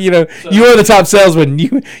 Well, you are the top salesman.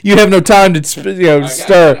 You have no time to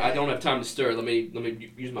stir. I don't have time to stir. Let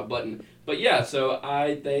me use my button. But yeah,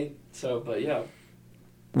 but yeah.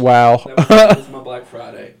 Wow. That was my Black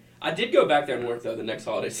Friday. I did go back there and work though the next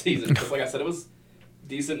holiday season because like I said, it was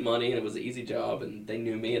decent money and it was an easy job and they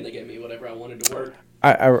knew me and they gave me whatever I wanted to work.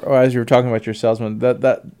 As you were talking about your salesman, that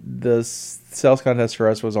the sales contest for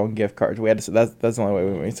us was on gift cards. We had to that's the only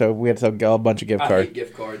way we went. So we had to sell a bunch of gift cards. I hate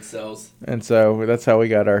gift card sales. And so that's how we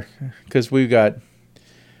got because we get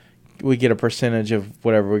a percentage of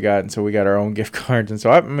whatever we got, and so we got our own gift cards. And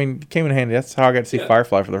so it came in handy. That's how I got to see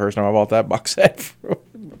Firefly for the first time. I bought that box set.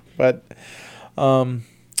 But to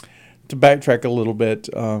backtrack a little bit.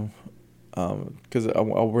 Because I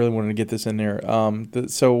really wanted to get this in there.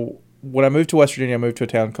 So when I moved to West Virginia, I moved to a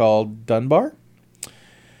town called Dunbar.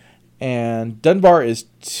 And Dunbar is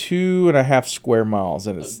 2.5 square miles.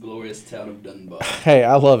 And it's a glorious town of Dunbar. Hey,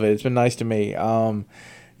 I love it. It's been nice to me.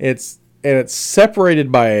 It's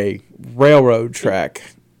separated by a railroad track.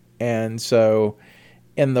 And so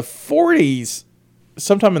in the 40s,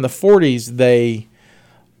 sometime in the 40s, they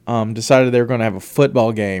decided they were going to have a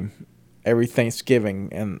football game every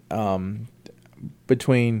Thanksgiving, and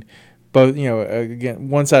between both, again,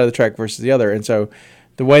 one side of the track versus the other. And so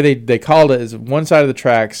the way they called it is one side of the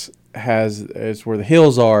tracks is where the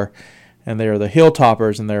hills are, and they are the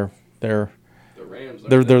hilltoppers, and they're the Rams.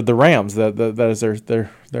 They're the Rams. That is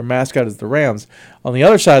their mascot is the Rams. On the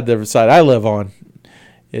other side, the side I live on,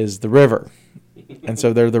 is the river, and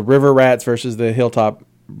so they're the river rats versus the hilltop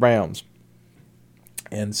Rams.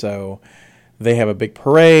 And so they have a big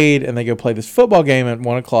parade, and they go play this football game at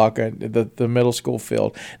 1 o'clock at the middle school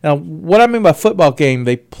field. Now, what I mean by football game,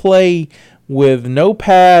 they play with no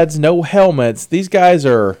pads, no helmets. These guys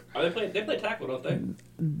are... They play tackle, don't they?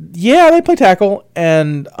 Yeah, they play tackle,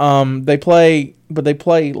 and they play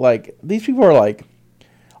like... These people are like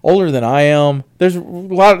older than I am. It's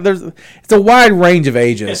a wide range of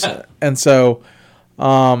ages. And so...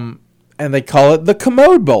 and they call it the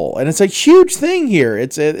Commode Bowl, and it's a huge thing here.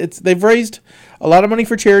 They've raised a lot of money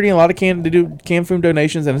for charity and a lot of canned food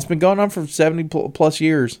donations, and it's been going on for 70 plus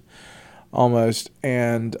years, almost.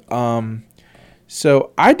 And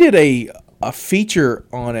so I did a feature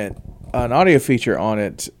on it, an audio feature on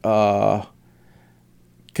it, because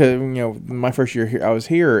my first year here, I was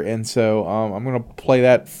here, and so I'm gonna play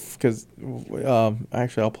that because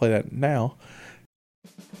actually I'll play that now.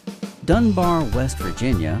 Dunbar, West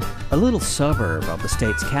Virginia, a little suburb of the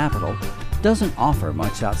state's capital, doesn't offer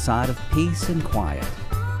much outside of peace and quiet.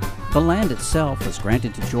 The land itself was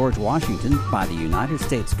granted to George Washington by the United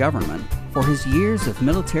States government for his years of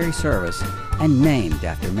military service and named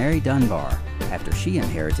after Mary Dunbar after she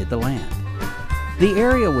inherited the land. The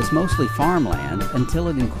area was mostly farmland until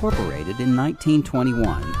it incorporated in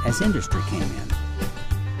 1921 as industry came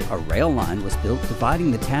in. A rail line was built dividing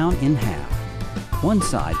the town in half. One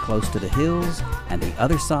side close to the hills and the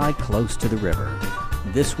other side close to the river.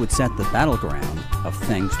 This would set the battleground of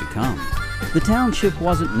things to come. The township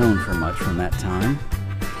wasn't known for much from that time.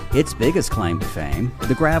 Its biggest claim to fame,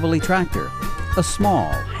 the gravelly tractor, a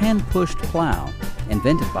small, hand-pushed plow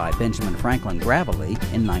invented by Benjamin Franklin Gravelly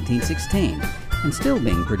in 1916 and still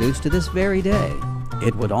being produced to this very day.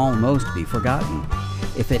 It would almost be forgotten.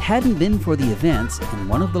 if it hadn't been for the events in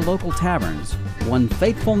one of the local taverns one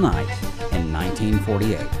fateful night in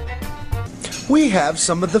 1948. We have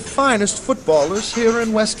some of the finest footballers here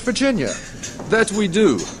in West Virginia. That we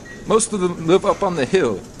do. Most of them live up on the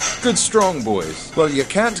hill. Good strong boys. Well, you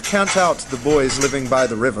can't count out the boys living by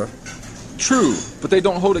the river. True, but they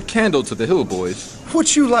don't hold a candle to the hill boys.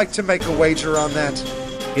 Would you like to make a wager on that?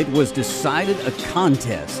 It was decided a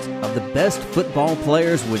contest of the best football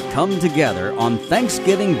players would come together on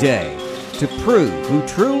Thanksgiving Day to prove who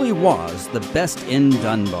truly was the best in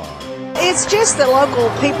Dunbar. It's just that local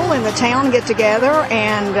people in the town get together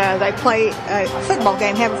and they play a football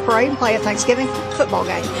game, have a parade and play a Thanksgiving football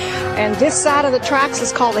game. And this side of the tracks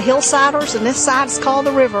is called the Hillsiders and this side is called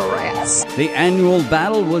the River Rats. The annual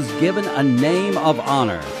battle was given a name of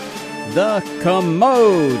honor, the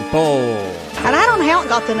Commode Bowl. And I don't know how it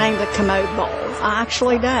got the name the Commode Bowl. I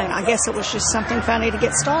actually don't. I guess it was just something funny to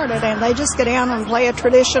get started. And they just go down and play a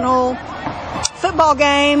traditional football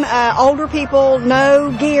game. Older people,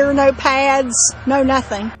 no gear, no pads, no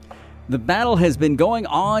nothing. The battle has been going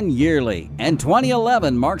on yearly, and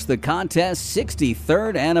 2011 marks the contest's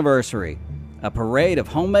 63rd anniversary. A parade of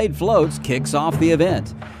homemade floats kicks off the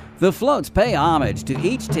event. The floats pay homage to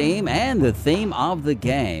each team and the theme of the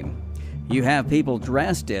game. You have people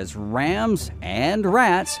dressed as rams and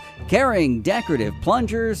rats, carrying decorative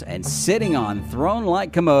plungers and sitting on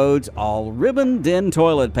throne-like commodes, all ribboned in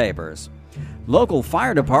toilet papers. Local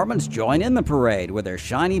fire departments join in the parade with their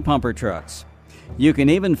shiny pumper trucks. You can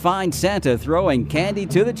even find Santa throwing candy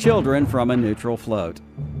to the children from a neutral float.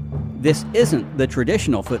 This isn't the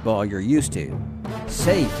traditional football you're used to,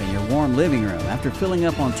 safe in your warm living room after filling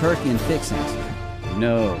up on turkey and fixings.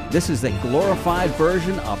 No, this is a glorified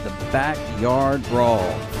version of the backyard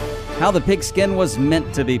brawl, how the pigskin was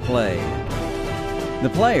meant to be played.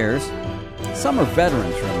 The players, some are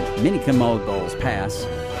veterans from many Commode Bowls past,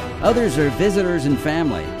 others are visitors and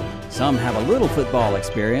family, some have a little football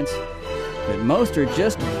experience, but most are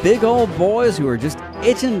just big old boys who are just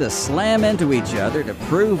itching to slam into each other to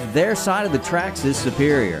prove their side of the tracks is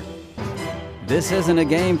superior. This isn't a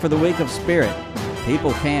game for the weak of spirit.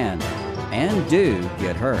 People can and do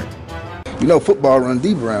get hurt. You know, football run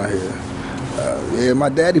deep around here. Yeah, my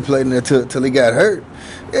daddy played in there till he got hurt.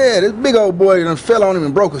 Yeah, this big old boy done fell on him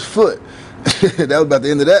and broke his foot. That was about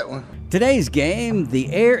the end of that one. Today's game,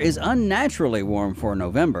 the air is unnaturally warm for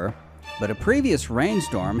November, but a previous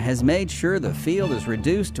rainstorm has made sure the field is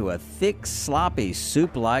reduced to a thick, sloppy,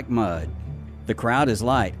 soup-like mud. The crowd is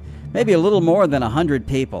light, maybe a little more than 100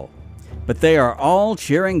 people, but they are all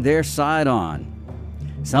cheering their side on.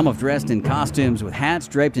 Some have dressed in costumes with hats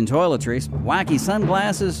draped in toiletries, wacky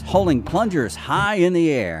sunglasses, holding plungers high in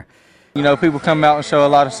the air. You know, people come out and show a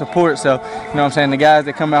lot of support, so, you know what I'm saying, the guys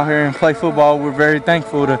that come out here and play football, we're very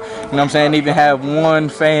thankful to, you know what I'm saying, even have one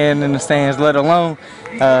fan in the stands, let alone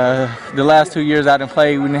the last 2 years I done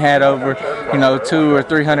played, we done had over, 200 or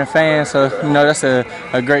 300 fans, so, that's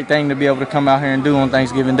a great thing to be able to come out here and do on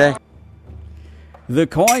Thanksgiving Day. The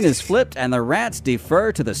coin is flipped and the Rats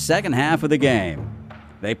defer to the second half of the game.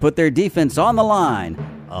 They put their defense on the line,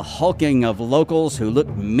 a hulking of locals who look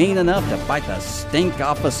mean enough to bite the stink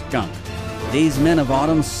off a skunk. These men of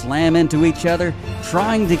autumn slam into each other,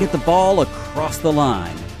 trying to get the ball across the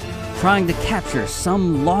line, trying to capture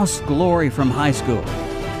some lost glory from high school,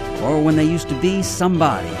 or when they used to be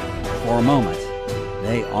somebody. For a moment,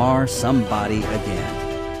 they are somebody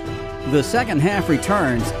again. The second half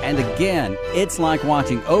returns, and again, it's like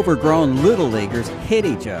watching overgrown little leaguers hit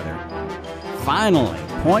each other. Finally,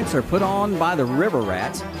 points are put on by the River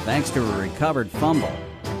Rats thanks to a recovered fumble.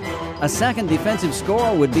 A second defensive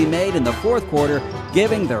score would be made in the fourth quarter,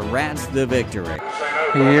 giving the Rats the victory.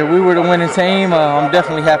 Yeah, we were the winning team. I'm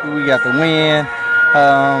definitely happy we got the win.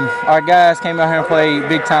 Our guys came out here and played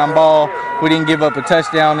big-time ball. We didn't give up a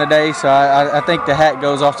touchdown today, so I think the hat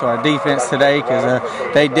goes off to our defense today because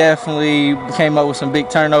they definitely came up with some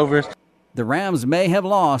big turnovers. The Rams may have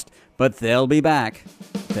lost, but they'll be back.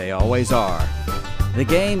 They always are. The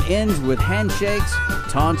game ends with handshakes,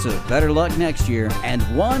 taunts of better luck next year, and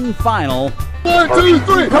one final 1, 2,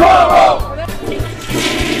 3, come on!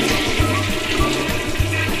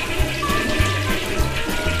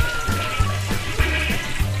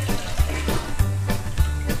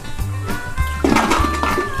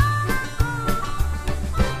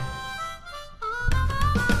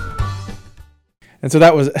 And so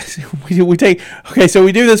that was we take okay. So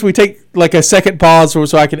we do this. We take like a second pause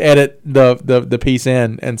so I can edit the piece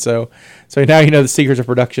in. And so now you know the secrets of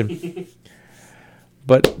production.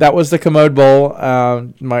 But that was the Commode Bowl.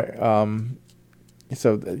 So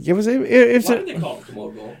it was. Why did they call it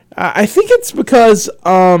Commode Bowl? I think it's because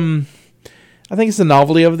I I think it's the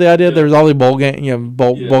novelty of the idea. Yeah. There's all the bowl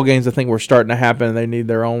games I think were starting to happen, and they need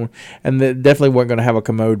their own, and they definitely weren't going to have a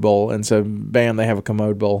commode bowl, and so bam, they have a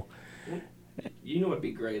commode bowl. You know what'd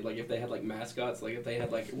be great? Like if they had like mascots, like if they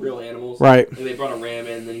had like real animals. Right. And they brought a ram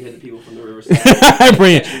in, and then you had the people from the riverside.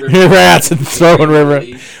 Bring rats and throwing river.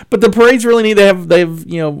 But the parade's really neat. They've as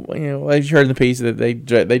you heard in the piece that they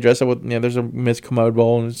dress up with there's a Miss Commode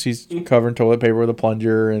Bowl and she's covered in toilet paper with a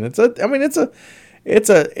plunger, and it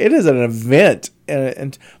is an event,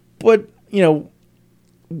 but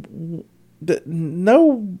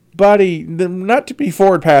nobody, not to be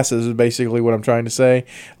forward passes is basically what I'm trying to say.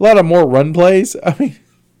 A lot of more run plays. I mean,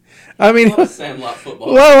 a lot of sandlot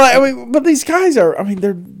football. Well, but these guys are,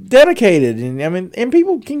 they're dedicated, and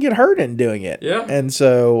people can get hurt in doing it. Yeah. And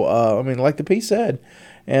so, like the piece said,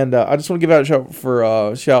 and I just want to give out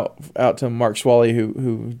a shout out to Mark Swally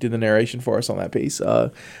who did the narration for us on that piece.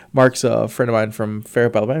 Mark's a friend of mine from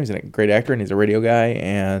Fairhope, Alabama. He's a great actor and he's a radio guy,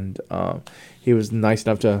 and he was nice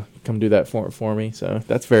enough to come do that for me. So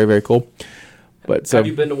that's very, very cool. But have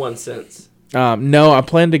you been to one since? No, I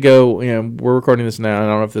plan to go. We're recording this now. I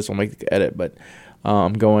don't know if this will make the edit, but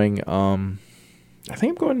I'm going. I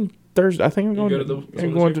think I'm going Thursday. I think I'm going. I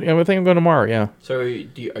think I'm going tomorrow. Yeah. So are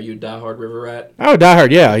you a diehard River Rat? Oh,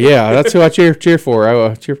 diehard. Yeah. That's who I cheer for.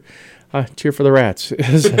 I cheer for the Rats.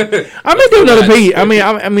 I may do another piece.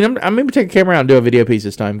 I may take a camera out and do a video piece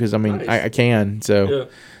this time because nice. I can. So.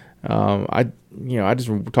 Yeah. I just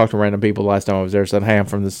talked to random people last time I was there. Said, "Hey, I'm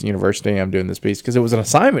from this university. I'm doing this piece," because it was an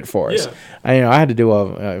assignment for us. Yeah. I had to do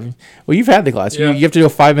well, you've had the class. Yeah. You have to do a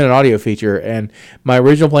 5-minute audio feature, and my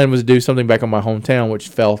original plan was to do something back on my hometown, which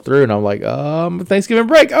fell through. And I'm like, Thanksgiving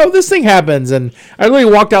break. Oh, this thing happens, and I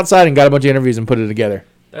literally walked outside and got a bunch of interviews and put it together.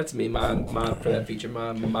 That's me. My for that feature,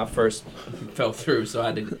 my first fell through, so I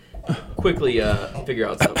had to quickly figure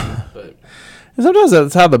out something, but. And sometimes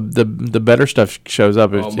that's how the better stuff shows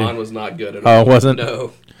up. Mine was not good at all. Oh, it wasn't?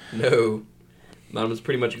 No. Mine was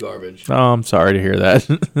pretty much garbage. Oh, I'm sorry to hear that.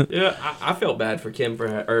 Yeah, I felt bad for Kim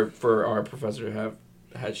for our professor to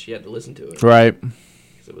have she had to listen to it. Right.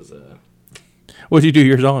 Because it was What did you do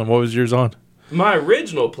yours on? What was yours on? My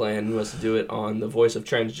original plan was to do it on the voice of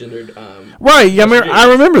transgendered. Right. Yeah, I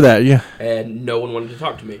remember that. Yeah. And no one wanted to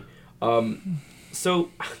talk to me. So.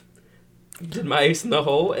 Did my ace in the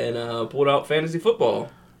hole and pulled out fantasy football.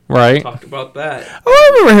 Right. Talked about that. Oh, I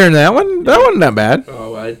remember hearing that one. That wasn't that bad.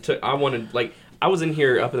 Oh, I was in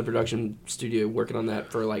here up in the production studio working on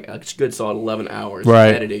that for like a good solid 11 hours.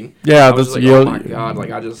 Right. Editing. Yeah. I was like, oh my god! Like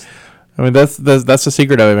that's the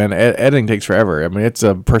secret of it, man. Editing takes forever. It's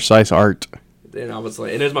a precise art. And I was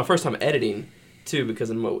like, and it was my first time editing too, because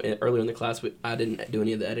earlier in the class I didn't do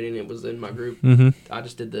any of the editing. It was in my group. Mm-hmm. I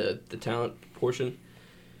just did the talent portion.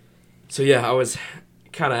 So yeah, I was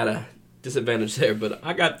kind of at a disadvantage there, but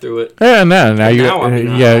I got through it. Yeah,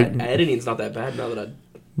 editing's not that bad now that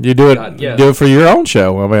you do it. Do it for your own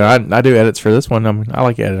show. I do edits for this one. I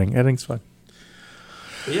like editing. Editing's fun.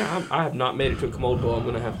 But yeah, I have not made it to a commode bowl. I'm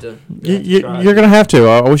gonna have to. You're gonna have to.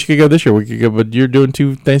 I wish you could go this year. We could go, but you're doing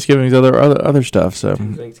 2 Thanksgivings, other stuff. So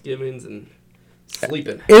 2 Thanksgivings and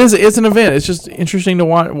sleeping. It's an event. It's just interesting to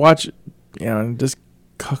watch. Just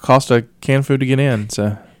cost a canned food to get in.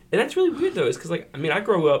 So. And that's really weird, though, is because, I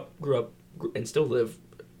grew up, and still live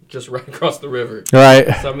just right across the river.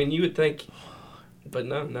 Right. So, you would think, but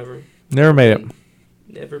no, never. Never made it.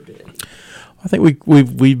 Never been. I think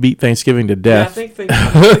we beat Thanksgiving to death. Yeah, I think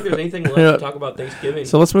there's anything left to talk about Thanksgiving.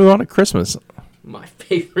 So let's move on to Christmas. My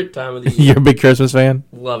favorite time of the year. You're a big Christmas fan?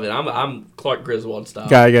 Love it. I'm Clark Griswold style.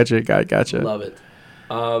 Gotcha. Love it.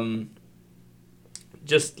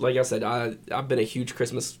 Just like I said, I've been a huge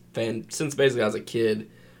Christmas fan since basically I was a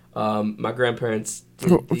kid. My grandparents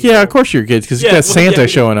of course you're kids because you got Santa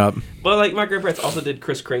showing up. But my grandparents also did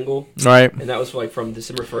Kris Kringle, right? And that was from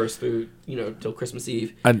December 1st through till Christmas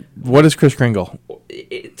Eve. What is Kris Kringle?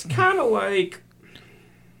 It's kind of like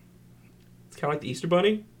the Easter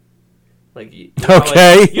Bunny. Okay.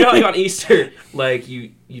 On Easter,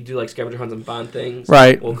 you do scavenger hunts and find things,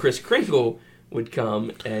 right? Well, Kris Kringle would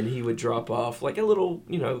come and he would drop off a little,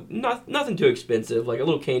 nothing too expensive, like a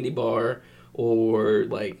little candy bar. Or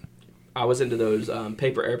I was into those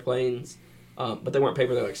paper airplanes, but they weren't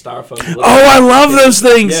paper; they're styrofoam. Oh, I love those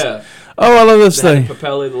things. Yeah. Oh, I love those things.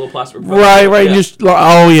 Propeller, the little plastic propeller. Right.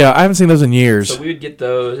 Yeah. I haven't seen those in years. So we would get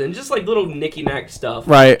those and just little nicky-knack stuff.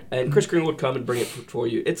 Right. And Kris Kringle would come and bring it for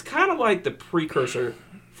you. It's kind of like the precursor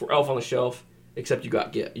for Elf on the Shelf, except you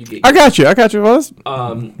get. I got you. Well,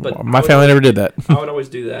 but my family never did that. I would always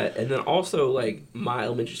do that, and then also my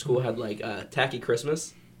elementary school had Tacky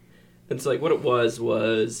Christmas. And so, what it was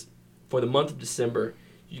for the month of December,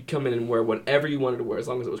 you'd come in and wear whatever you wanted to wear as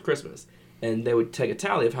long as it was Christmas. and they would take a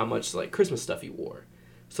tally of how much like Christmas stuff you wore.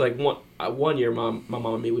 So like one year, my mom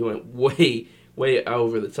and me, we went way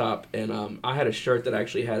over the top, and I had a shirt that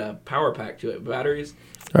actually had a power pack to it, batteries,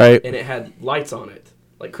 right, and it had lights on it,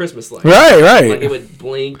 like Christmas lights, right. Like it would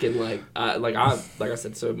blink and like I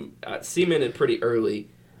said, so cemented pretty early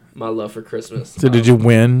my love for Christmas. So did you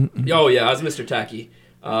win? Oh yeah, I was Mr. Tacky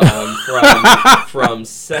from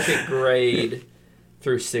second grade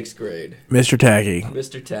through sixth grade. Mr. Tacky.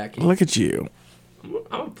 Mr. Tacky. Look at you.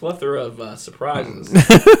 I'm a plethora of surprises.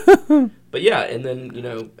 But yeah, and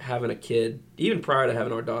then, having a kid, even prior to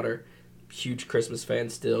having our daughter, huge Christmas fan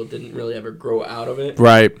still, didn't really ever grow out of it.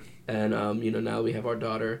 Right. And, now we have our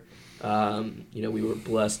daughter. We were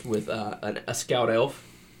blessed with a scout elf.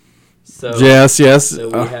 So, yes. So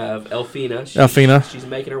we have Elfina. Elfina. She's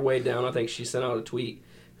making her way down. I think she sent out a tweet.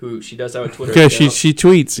 She does have a Twitter account. Okay, she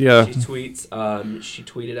tweets, yeah. She tweets. She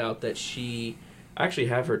tweeted out that I actually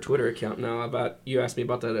have her Twitter account now. You asked me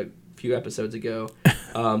about that a few episodes ago.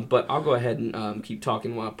 But I'll go ahead and keep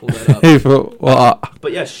talking while I pull that up.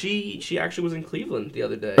 But yeah, she actually was in Cleveland the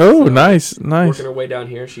other day. Oh, so nice. Working her way down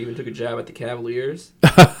here. She even took a jab at the Cavaliers.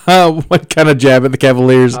 What kind of jab at the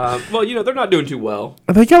Cavaliers? Well, they're not doing too well.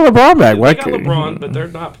 They got LeBron back. They got LeBron, but they're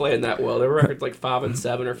not playing that well. Their record's like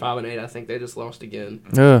 5-7 or 5-8. I think they just lost again.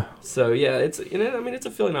 So yeah, it's it's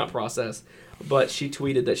a filling out process. But she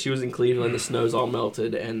tweeted that she was in Cleveland, the snow's all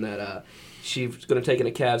melted, and that she's going to take in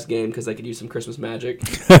a Cavs game because they could use some Christmas magic.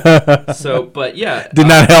 So, but yeah. Did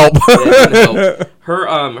not help. Didn't help.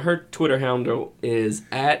 Her Twitter handle is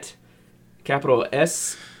at capital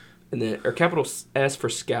S, or capital S for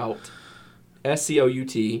Scout,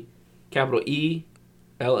 SCOUT, capital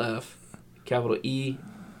ELF, capital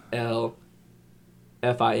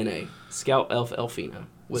ELFINA, Scout Elf Elfina.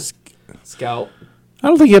 With Scout. I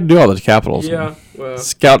don't think you have to do all those capitals. Yeah, well.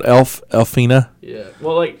 Scout Elf Elfina. Yeah,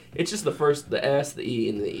 well, it's just the S, the E,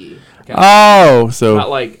 and the E. Oh, so not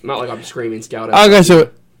like I'm screaming Scout Elf. Okay, so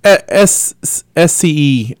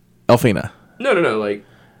SCE Elfina. No, like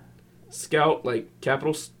Scout, like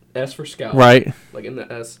capital S for Scout. Right. Like in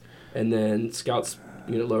the S, and then Scouts,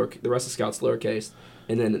 lower. The rest of Scouts lowercase,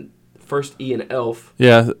 and then first E in Elf.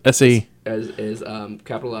 Yeah, SE is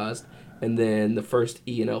capitalized. And then the first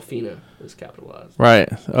E in Elfina is capitalized. Right.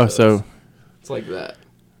 Oh, so it's like that.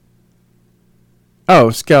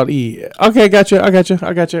 Oh, Scout E. Okay, gotcha. I got you.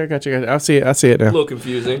 I see it now. A little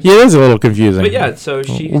confusing. Yeah, it is a little confusing. But yeah, so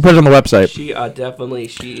we'll put it on the website. She definitely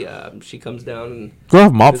she comes down and go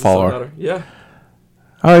have Mop follow her. Yeah.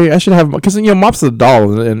 Oh, I should have because Mop's the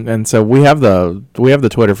doll, and so we have the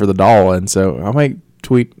Twitter for the doll, and so I might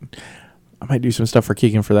tweet. I might do some stuff for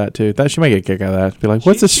Keegan for that too. She might get a kick out of that. Be like,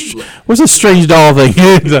 what's this strange doll thing?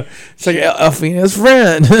 It's like Elfina's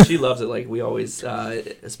friend. She loves it. Like we always,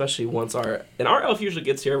 especially once our elf usually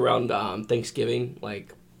gets here around Thanksgiving,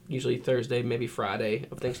 like usually Thursday, maybe Friday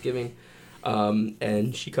of Thanksgiving,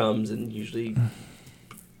 and she comes and usually her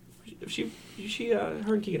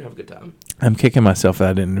and Keegan have a good time. I'm kicking myself that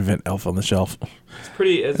I didn't invent Elf on the Shelf. It's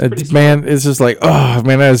pretty man, it's just like, oh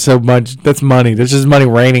man, that is so much. That's money. That's just money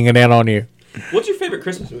raining down on you. What's your favorite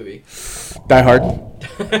Christmas movie? Die Hard.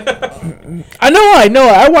 I know.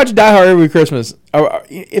 I watch Die Hard every Christmas.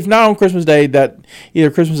 If not on Christmas Day, that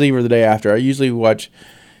either Christmas Eve or the day after. I usually watch.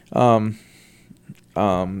 Do you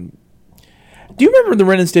remember the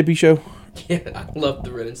Ren and Stimpy show? Yeah, I love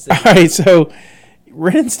the Ren and Stimpy. All right, so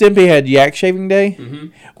Ren and Stimpy had Yak Shaving Day. Mm-hmm.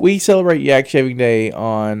 We celebrate Yak Shaving Day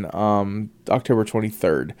on October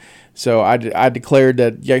 23rd. So I declared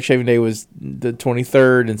that Yak Shaving Day was the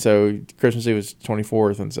 23rd, and so Christmas Eve was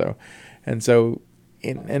 24th, and so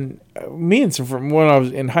me and some from when I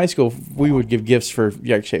was in high school, we would give gifts for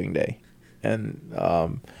Yak Shaving Day, and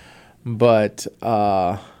so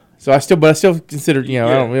I still consider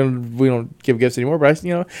Yeah. we don't give gifts anymore, but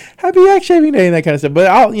Happy Yak Shaving Day and that kind of stuff.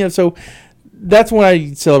 But so. That's when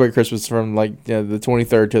I celebrate Christmas from the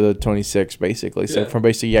 23rd to the 26th, basically. So from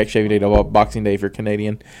basically Yak Shaving Day to Boxing Day if you're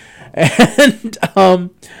Canadian, and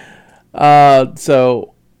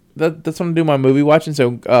so that's when I do my movie watching.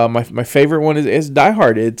 So my favorite one is Die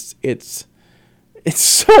Hard. It's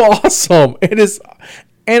so awesome. It is,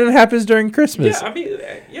 and it happens during Christmas.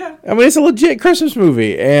 Yeah, it's a legit Christmas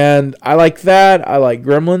movie, and I like that. I like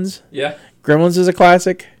Gremlins. Yeah, Gremlins is a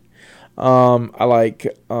classic. I like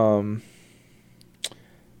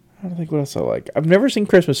I don't think what else I like. I've never seen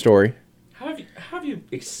Christmas Story. How have you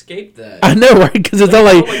escaped that? I know, right? Because it's not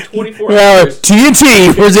like 24 hours.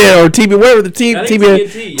 TNT presents or TV, whatever the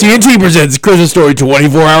TNT presents Christmas Story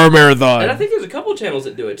 24-hour marathon. And I think there's a couple channels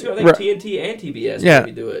that do it too. I think TNT and TBS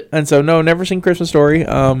maybe do it. And so no, never seen Christmas Story.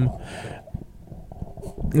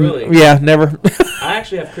 Really? Yeah, never. I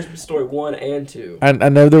actually have Christmas Story 1 and 2. I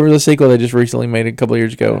know there was a sequel they just recently made a couple of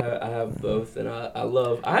years ago. I have both, and I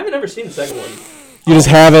haven't ever seen the second one. You just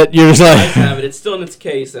have it. You're just I like. just have it. It's still in its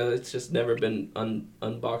case. It's just never been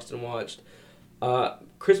unboxed and watched.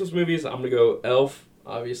 Christmas movies, I'm going to go Elf,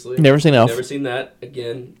 obviously. Never seen Elf. Never seen that.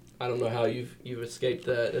 Again, I don't know how you've escaped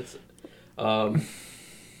that. It's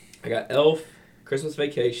I got Elf, Christmas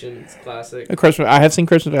Vacation. It's classic. I have seen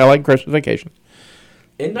Christmas. I like Christmas Vacation.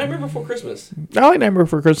 And Nightmare Before Christmas. I like Nightmare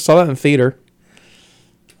Before Christmas. Saw that in the theater.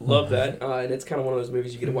 Love that. And it's kind of one of those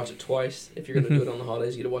movies you get to watch it twice. If you're going to do it on the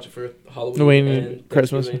holidays, you get to watch it for Halloween and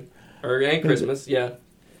Christmas. And Christmas, yeah.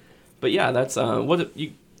 But yeah, that's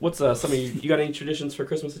what's some of you got any traditions for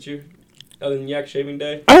Christmas that you other than Yak Shaving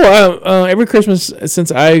Day? Oh, every Christmas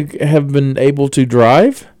since I have been able to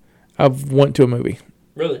drive, I've went to a movie.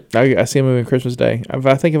 Really? I see a movie on Christmas Day.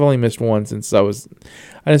 I think I've only missed one since I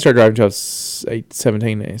didn't start driving until I was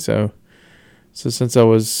 17. So since I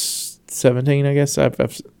was 17, I guess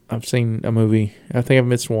I've seen a movie. I think I've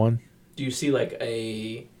missed one. Do you see like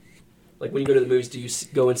when you go to the movies? Do you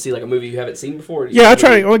go and see like a movie you haven't seen before? Yeah, I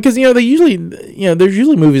try to, because they usually there's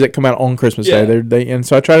usually movies that come out on Christmas Day. And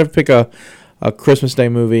so I try to pick a Christmas Day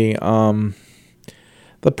movie.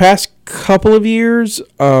 The past couple of years,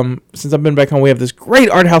 since I've been back home, we have this great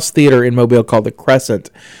art house theater in Mobile called the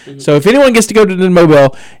Crescent. Mm-hmm. So if anyone gets to go to the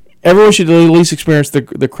Mobile, everyone should at least experience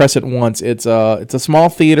the Crescent once. It's a small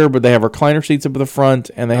theater, but they have recliner seats up at the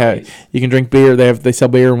front, and you can drink beer. They sell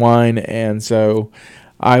beer and wine, and so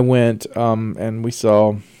I went and we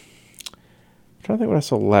saw. I'm trying to think what I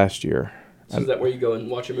saw last year. So is that where you go and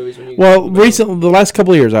watch your movies when you? Well, recently, the last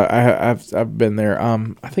couple of years, I've been there.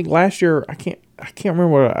 I think last year I can't remember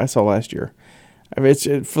what I saw last year. I mean,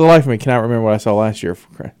 for the life of me, cannot remember what I saw last year.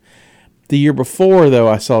 The year before, though,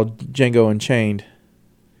 I saw Django Unchained,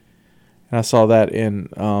 and I saw that in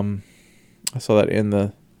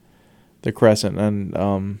the Crescent,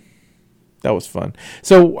 and that was fun.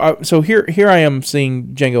 So here I am seeing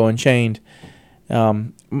Django Unchained.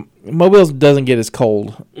 Mobile doesn't get as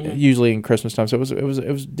cold usually in Christmas time, so it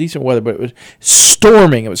was decent weather, but it was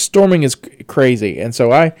storming. It was storming as crazy, and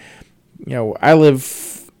so I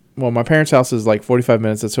live. Well, my parents' house is like 45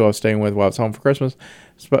 minutes. That's who I was staying with while I was home for Christmas.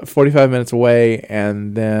 It's about 45 minutes away,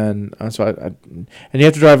 and then and you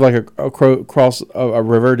have to drive like across a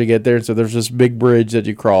river to get there. So there's this big bridge that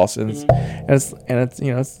you cross, and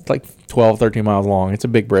it's like 12, 13 miles long. It's a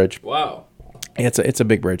big bridge. Wow. It's a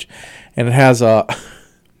big bridge, and it has at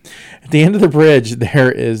the end of the bridge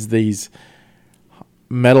there is these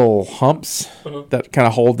metal humps that kind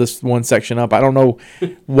of hold this one section up. I don't know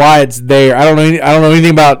why it's there. I don't know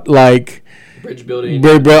anything about like bridge building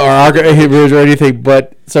or bridge or anything.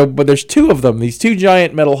 But there's two of them. These two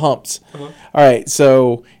giant metal humps. All right,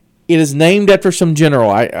 so it is named after some general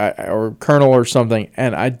or colonel or something,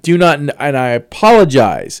 and I do not. And I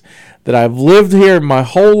apologize that I've lived here my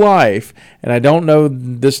whole life, and I don't know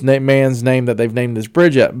this man's name that they've named this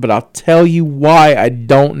bridge at, but I'll tell you why I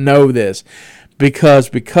don't know this.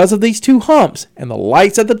 Because of these two humps and the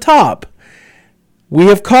lights at the top, we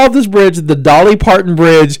have called this bridge the Dolly Parton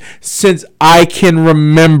Bridge since I can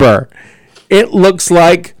remember. It looks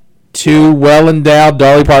like two well-endowed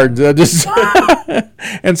Dolly Partons.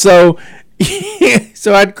 And so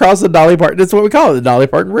I'd cross the Dolly Parton. That's what we call it, the Dolly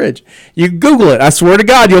Parton Bridge. You Google it. I swear to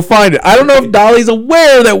God, you'll find it. I don't know if Dolly's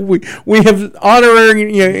aware that we have honoring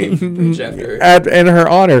in her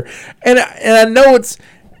honor. And I know it's.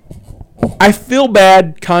 I feel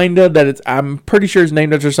bad, kinda, that I'm pretty sure it's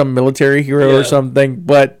named after some military hero or something,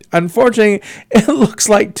 but unfortunately, it looks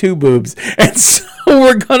like two boobs, and so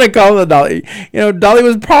we're gonna call it Dolly. Dolly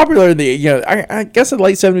was popular in the, I guess the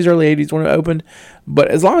late 70s, early 80s when it opened, but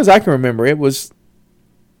as long as I can remember, it's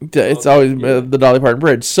always the Dolly Parton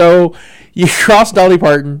Bridge. So you cross Dolly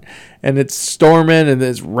Parton, and it's storming, and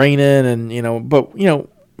it's raining, and, but,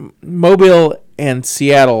 Mobile and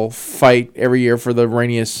Seattle fight every year for the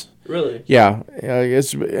rainiest. Really? Yeah,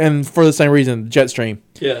 and for the same reason, jet stream.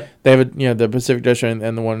 Yeah. They have the Pacific jet stream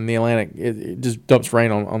and the one in the Atlantic. It just dumps rain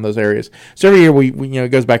on those areas. So every year we it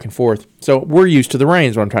goes back and forth. So we're used to the rain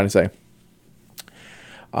is what I'm trying to say.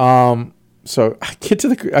 So I get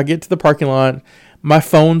to the parking lot. My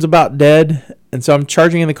phone's about dead, and so I'm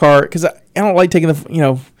charging in the car because I don't like taking the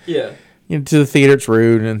to the theater. It's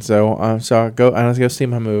rude, and so I go see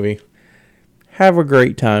my movie. Have a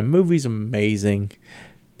great time. Movie's amazing.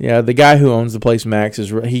 Yeah, the guy who owns the place, Max,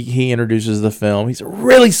 he introduces the film. He's a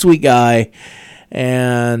really sweet guy,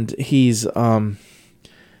 and he's I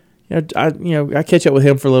catch up with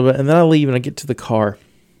him for a little bit, and then I leave and I get to the car,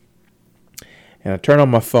 and I turn on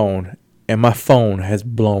my phone, and my phone has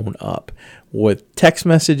blown up with text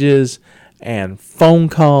messages and phone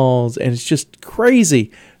calls, and it's just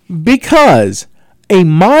crazy because a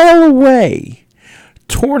mile away,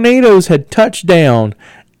 tornadoes had touched down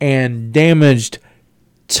and damaged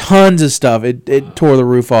tons of stuff. It tore the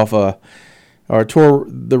roof off tore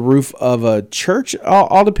the roof of a church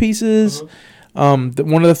all to pieces. One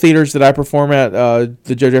of the theaters that I perform at,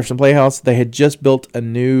 the Joe Jefferson Playhouse, they had just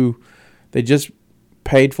they just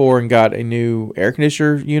paid for and got a new air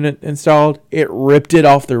conditioner unit installed. It ripped it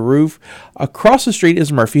off the roof. Across the street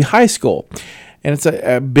is Murphy High School, and it's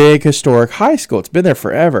a big historic high school. It's been there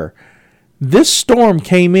forever. This storm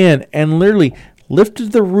came in and literally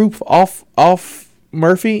lifted the roof off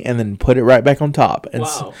Murphy and then put it right back on top. And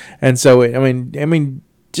wow. So I mean,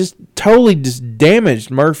 just totally just damaged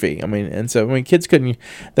Murphy. Kids couldn't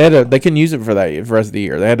use it for the rest of the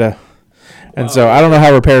year. They had to, and wow. So I don't know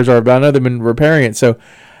how repairs are, but I know they've been repairing it. So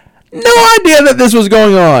no idea that this was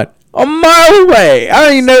going on. A mile away. I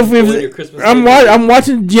don't even know if I'm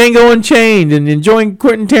watching Django Unchained and enjoying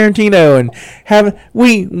Quentin Tarantino and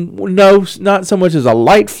not so much as a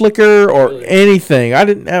light flicker or anything.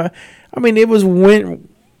 It was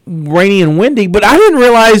rainy and windy, but I didn't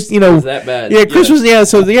realize, it was that bad. Yeah, Christmas.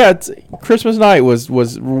 Christmas night was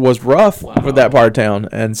rough for that part of town,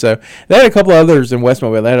 and so they had a couple others in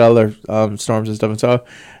Westmobile. They had other storms and stuff, and so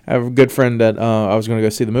I have a good friend that I was going to go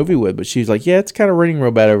see the movie with, but she's like, "Yeah, it's kind of raining real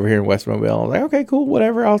bad over here in Westmobile." I was like, "Okay, cool,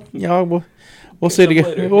 whatever. We'll see it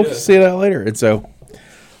again. We'll see that later." And so.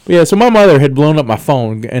 Yeah, so my mother had blown up my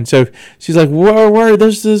phone, and so she's like, "Where?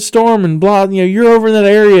 There's this storm and blah. You're over in that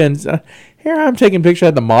area." And here I'm taking pictures. I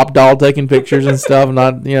had the mop doll taking pictures and stuff,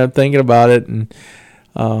 not thinking about it. And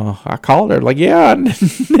I called her like, "Yeah, I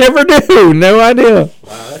never do, no idea."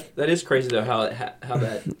 Wow, that is crazy though. How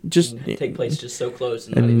that just take place just so close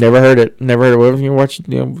and never heard it. You watch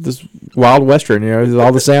this Wild Western.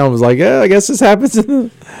 All the sound was like, "Yeah, I guess this happens." Yeah,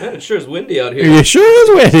 it sure is windy out here. It sure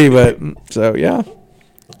is windy, but so yeah.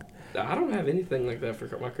 I don't have anything like that for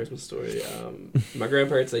my Christmas story. My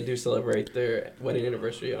grandparents, they do celebrate their wedding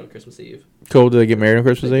anniversary on Christmas Eve. Cool. Do they get married on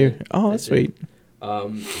Christmas Eve? Oh, that's sweet.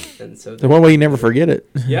 And so the one way you never forget it.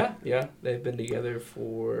 Yeah. They've been together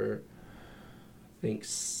for, I think,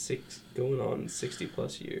 going on 60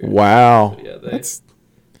 plus years. Wow. So, yeah,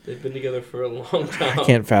 they've been together for a long time. I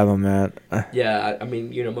can't fathom that. Yeah,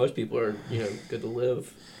 most people are, good to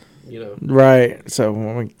live. Right.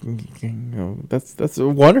 So that's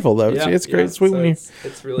wonderful though. Yeah, it's great. It's sweet so when it's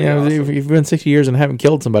really awesome. If you've been 60 years and haven't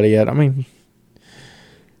killed somebody yet.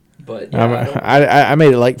 But I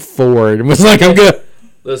made it like 4 and was like, I'm good.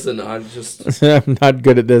 Listen, I'm not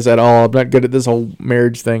good at this at all. I'm not good at this whole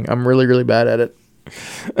marriage thing. I'm really, really bad at it.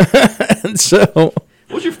 And so,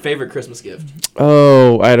 what's your favorite Christmas gift?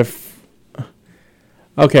 Oh, I had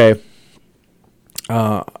okay.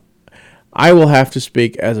 I will have to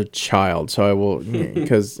speak as a child, so I will,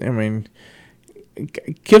 because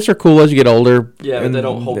gifts are cool as you get older. Yeah, but they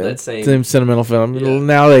don't hold that same sentimental feeling. Yeah.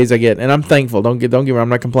 Nowadays, I get, and I'm thankful. Don't get me wrong. I'm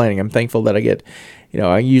not complaining. I'm thankful that I get.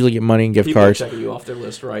 I usually get money and gift People cards. People are checking you off their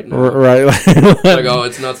list right now. Right. Like, oh,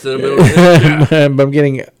 it's not sentimental. Yeah. But I'm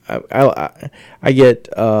getting. I get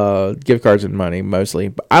gift cards and money mostly.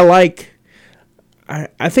 But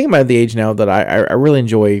I think I'm at the age now that I really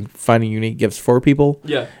enjoy finding unique gifts for people.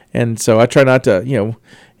 Yeah. And so I try not to,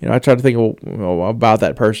 I try to think about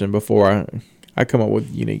that person before I come up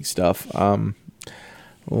with unique stuff. Just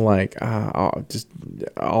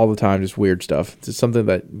all the time, just weird stuff. Just something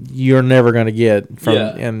that you're never going to get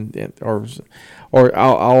from, or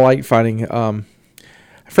I'll like finding a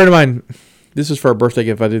friend of mine. This is for a birthday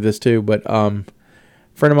gift. I do this too, but a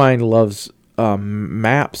friend of mine loves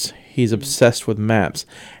maps. He's obsessed with maps,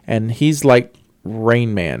 and he's like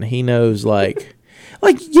Rain Man. He knows like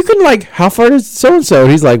you can how far is so and so?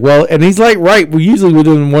 He's like, well, and he's like, right. We usually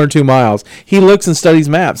within 1 or 2 miles. He looks and studies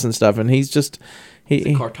maps and stuff, and he's just he's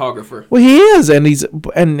a cartographer. Well, he is, and he's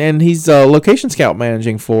location scout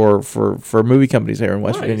managing for movie companies here in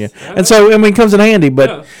West Virginia, and so it comes in handy.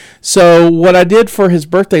 But so what I did for his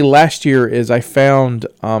birthday last year is I found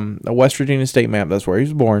a West Virginia state map. That's where he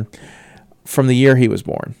was born, from the year he was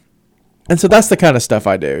born. And so that's the kind of stuff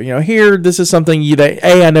I do. Here, this is something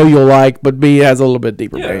A, I know you'll like, but B, it has a little bit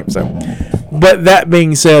deeper name. So, but that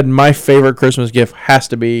being said, my favorite Christmas gift has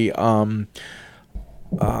to be, all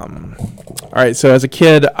right, so as a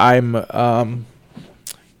kid, I'm,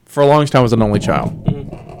 for a long time, was an only child.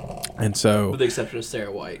 Mm-hmm. And so, with the exception of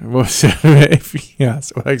Sarah White.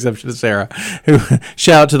 Yes, with the exception of Sarah, who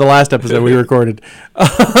shout out to the last episode we recorded.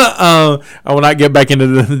 I will not get back into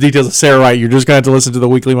the details of Sarah White. You're just going to have to listen to the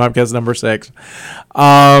weekly Mopcast number 6.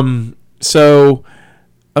 So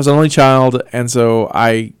was an only child, and so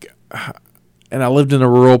I lived in a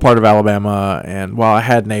rural part of Alabama, and while I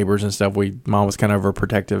had neighbors and stuff, mom was kind of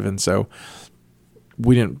overprotective, and so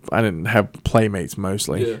I didn't have playmates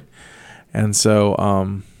mostly. Yeah. And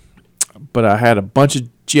so, but I had a bunch of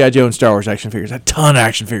G.I. Joe and Star Wars action figures, a ton of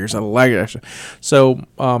action figures. I like it, actually. So,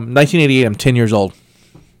 1988, I'm 10 years old.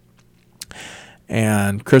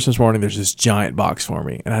 And Christmas morning, there's this giant box for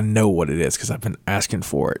me. And I know what it is because I've been asking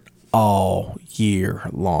for it all year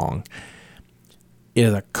long. It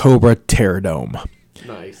is a Cobra Terradome.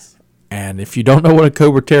 Nice. And if you don't know what a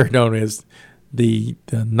Cobra Terradome is, the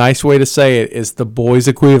nice way to say it is the boys'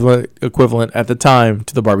 equivalent at the time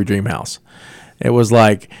to the Barbie Dream House. It was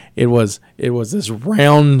like it was this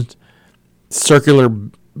round circular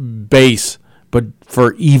base, but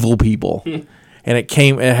for evil people. And it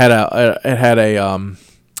came with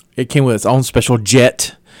its own special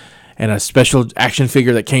jet and a special action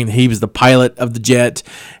figure that came. He was the pilot of the jet,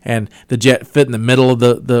 and the jet fit in the middle of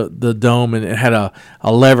the dome, and it had a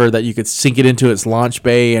lever that you could sink it into its launch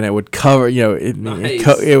bay, and it would cover.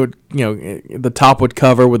 It would the top would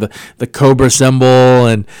cover with the Cobra symbol,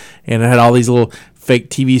 and it had all these little fake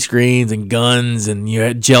TV screens and guns, and you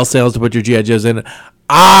had jail cells to put your G.I. Joes in.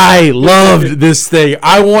 I loved this thing.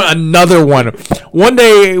 I want another one. One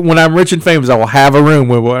day when I'm rich and famous, I will have a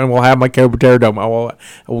room and we'll have my Cobra Terradome. I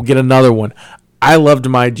will get another one. I loved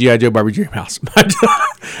my G.I. Joe Barbie Dream House.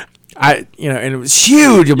 And it was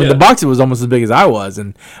huge. I mean, the box was almost as big as I was.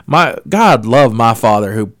 And God loved my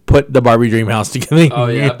father who put the Barbie Dream House together. Oh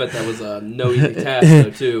yeah, I bet that was no easy task though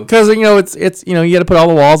too. Because it's you had to put all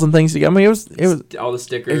the walls and things together. I mean, it was all the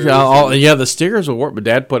stickers. The stickers would work. But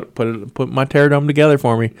Dad put my Terradome together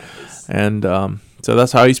for me, nice. And so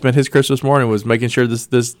that's how he spent his Christmas morning, was making sure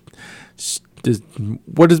this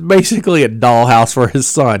what is basically a dollhouse for his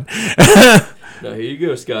son. No, here you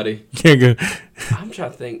go, Scotty. Here you go. I'm trying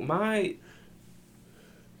to think. I've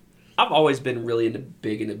always been really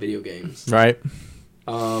big into video games. Right.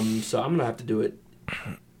 So I'm gonna have to do it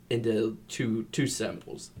into two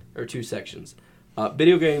samples or two sections.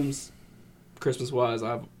 Video games, Christmas wise,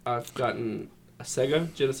 I've gotten a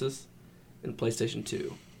Sega Genesis and PlayStation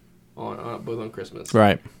 2 on both on Christmas.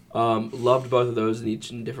 Right. Loved both of those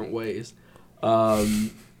in different ways.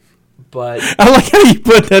 But I like how you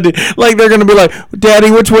put that in. Like they're gonna be like, Daddy,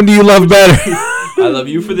 which one do you love better? I love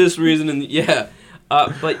you for this reason, and yeah.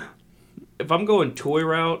 But if I'm going toy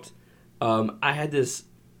route, I had this.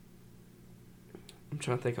 I'm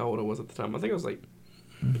trying to think how old I was at the time. I think I was like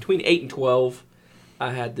between 8 and 12.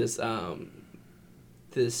 I had this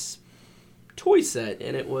this toy set,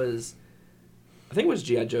 and it was, I think it was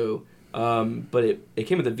G.I. Joe, but it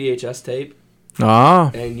came with a VHS tape.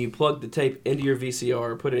 And you plugged the tape into your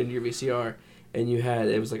VCR, put it into your VCR, and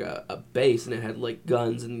it was like a base, and it had like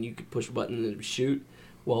guns, and you could push a button and it would shoot.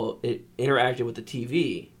 Well, it interacted with the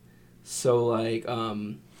TV, so like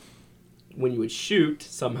when you would shoot,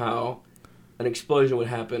 somehow an explosion would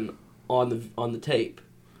happen on the tape,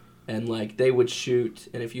 and like they would shoot,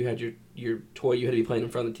 and if you had your toy, you had to be playing in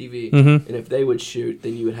front of the TV, mm-hmm. and if they would shoot,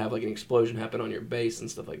 then you would have like an explosion happen on your base and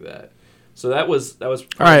stuff like that. So that was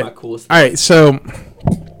probably my coolest thing. All right, so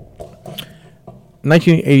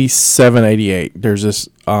 1987-88, there's this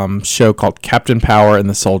show called Captain Power and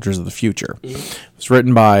the Soldiers of the Future. Mm-hmm. It was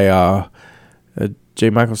written by J.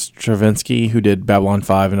 Michael Straczynski, who did Babylon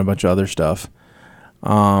 5 and a bunch of other stuff.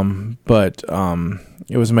 But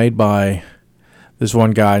it was made by this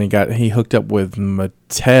one guy, and he hooked up with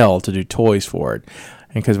Mattel to do toys for it.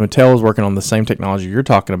 And because Mattel was working on the same technology you're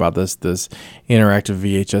talking about, this interactive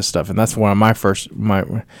VHS stuff, and that's one of my because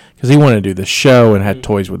he wanted to do the show and had mm-hmm.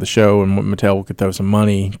 toys with the show, and Mattel could throw some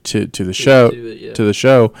money to the show, to the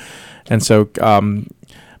show, and so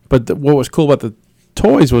but what was cool about the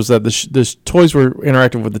toys was that the toys were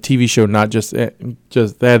interactive with the TV show, not just they had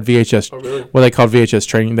VHS. Oh, really? What they called VHS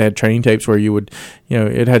training. They had training tapes where you would,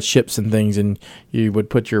 it had ships and things, and you would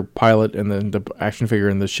put your pilot and then the action figure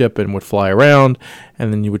in the ship and would fly around,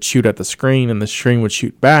 and then you would shoot at the screen, and the screen would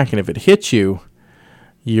shoot back, and if it hit you,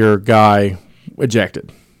 your guy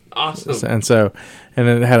ejected. Awesome. And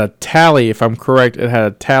then it had a tally, if I'm correct, it had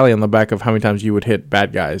a tally on the back of how many times you would hit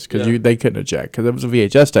bad guys, because they couldn't eject, because it was a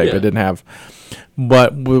VHS tape. It didn't have.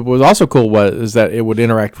 But what was also cool is that it would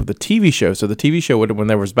interact with the TV show. So the TV show, when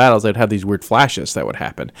there was battles, they'd have these weird flashes that would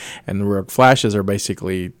happen. And the weird flashes are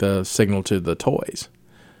basically the signal to the toys.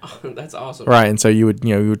 Oh, that's awesome. Right, and so you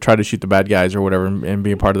would try to shoot the bad guys or whatever and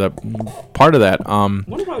be a part of that. I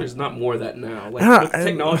wonder why there's not more of that now. Like, with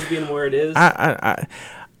technology being where it is.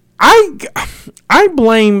 I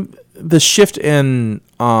blame the shift in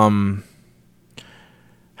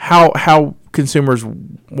how consumers,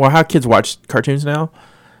 how kids watch cartoons now.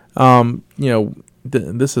 You know,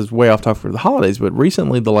 this is way off topic for the holidays, but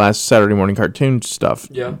recently the last Saturday morning cartoon stuff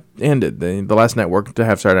ended. The last network to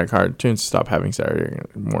have Saturday night cartoons stopped having Saturday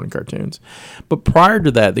morning cartoons. But prior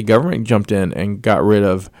to that, the government jumped in and got rid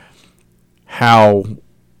of how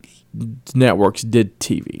networks did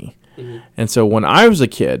TV. Mm-hmm. And so when I was a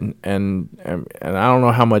kid, and I don't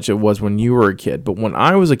know how much it was when you were a kid, but when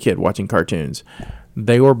I was a kid watching cartoons,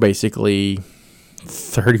 they were basically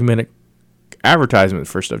 30-minute advertisements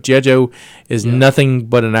for stuff. G.I. Joe is nothing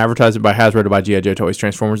but an advertisement by Hasbro to buy G.I. Joe toys.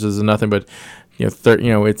 Transformers is nothing but, it's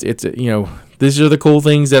these are the cool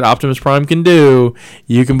things that Optimus Prime can do.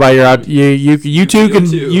 You can buy your you too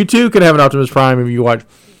can have an Optimus Prime if you watch.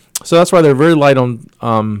 So that's why they're very light on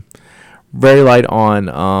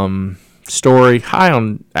story, high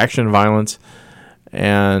on action and violence,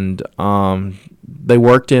 and they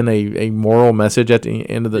worked in a moral message at the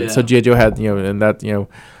end of the. So G.I. Joe had and that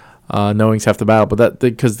knowing's half the battle, but that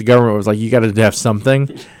because the government was like, you got to have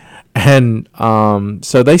something, and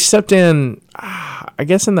so they stepped in, I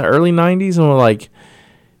guess in the early '90s, and were like,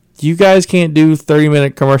 you guys can't do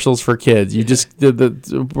 30-minute commercials for kids. You just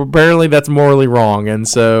apparently that's morally wrong, and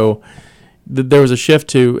so there was a shift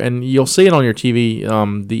to, and you'll see it on your TV,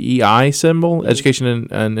 the EI symbol, education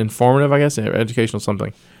and informative, I guess, educational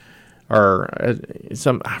something. Or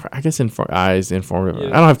some, I guess I is informative. Yeah.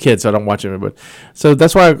 I don't have kids, so I don't watch it. But so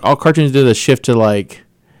that's why all cartoons did a shift to like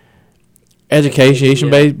education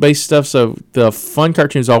based stuff. So the fun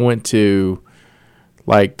cartoons all went to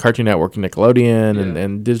like Cartoon Network and Nickelodeon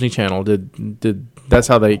and Disney Channel. Did that's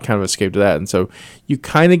how they kind of escaped that. And so you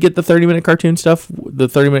kind of get the 30-minute cartoon stuff, the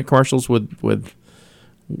 30-minute commercials with.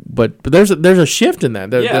 But there's a shift in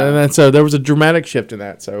that, and so there was a dramatic shift in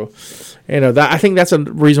that. So, I think that's a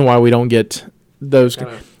reason why we don't get those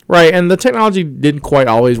right. And the technology didn't quite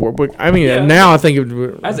always work. But I mean, now I think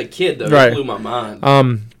as a kid though, it blew my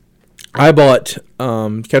mind. I bought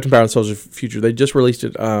Captain Power and Soldier Future. They just released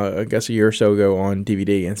it, I guess a year or so ago on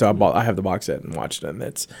DVD, and so I have the box set and watched it. And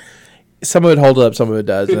it's some of it holds up, some of it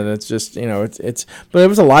does, and it's just it's. But it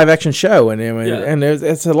was a live action show, and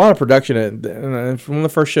it's a lot of production. And it's one of the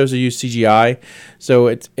first shows that used CGI,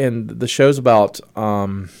 so the show's about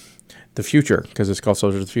the future because it's called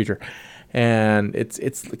Soldiers of the Future, and it's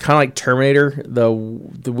kind of like Terminator. The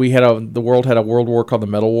world had a world war called the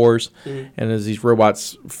Metal Wars, and there's these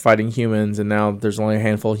robots fighting humans, and now there's only a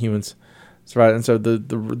handful of humans, and so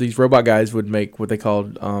these robot guys would make what they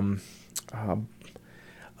called.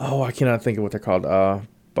 I cannot think of what they're called.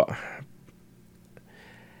 But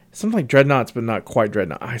something like dreadnoughts, but not quite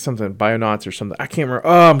dreadnought. Something bionauts or something. I can't remember.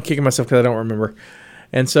 Oh, I'm kicking myself because I don't remember.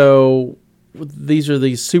 And so these are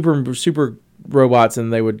these super robots,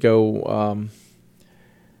 and they would go.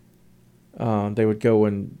 They would go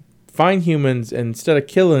and find humans, and instead of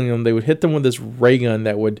killing them, they would hit them with this ray gun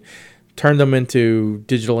that would turn them into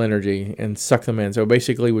digital energy and suck them in. So it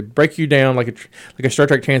basically would break you down like a Star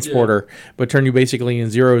Trek transporter, but turn you basically in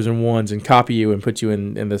zeros and ones and copy you and put you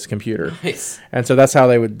in this computer. Nice. And so that's how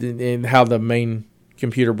they would, how the main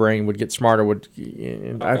computer brain would get smarter, would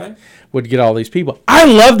get all these people. I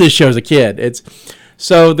loved this show as a kid.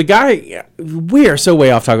 So the guy, we are so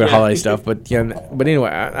way off talking about holiday stuff, but anyway,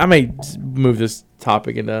 I may move this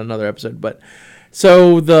topic into another episode. But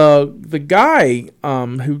so the guy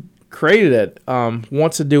who created it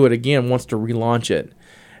wants to do it again, wants to relaunch it,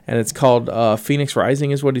 and it's called Phoenix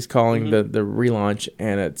Rising is what he's calling the relaunch,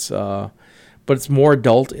 and but it's more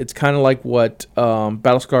adult. It's kind of like what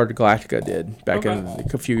Battlestar Galactica did back in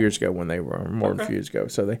a few years ago when they were more than a few years ago.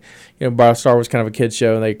 So they, Battlestar was kind of a kids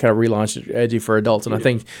show, and they kind of relaunched it edgy for adults, and I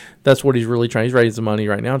think that's what he's really trying. He's raising some money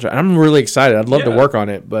right now. I'm really excited. I'd love to work on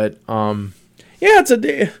it, but it's a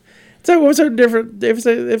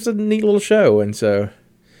neat little show, and so.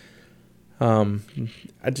 I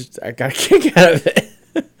got a kick out of it,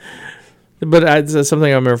 but it's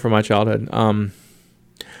something I remember from my childhood.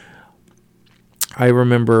 I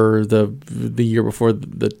remember the year before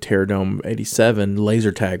the Terror Dome '87,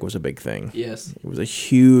 laser tag was a big thing. Yes, it was a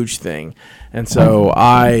huge thing, and so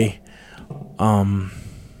I put on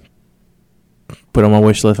my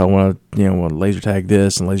wish list. I want to laser tag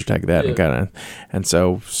this and laser tag that, and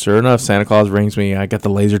so sure enough, Santa Claus brings me. I got the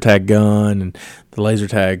laser tag gun and the laser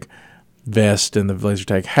tag vest and the laser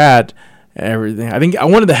tag hat, everything. I think I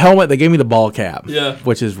wanted the helmet. They gave me the ball cap,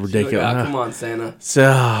 which is ridiculous. Like, come on, Santa. So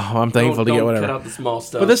I'm thankful to get whatever. Cut out the small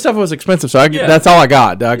stuff. But this stuff was expensive, so that's all I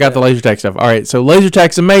got. I got the laser tag stuff. All right, so laser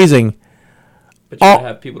tag's amazing. But you gotta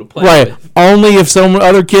have people to play with. Only if some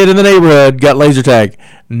other kid in the neighborhood got laser tag.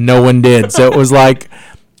 No one did. So it was like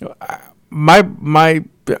my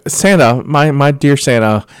Santa, my dear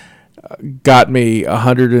Santa, got me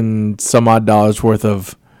 $100 and some odd worth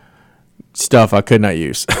of stuff I could not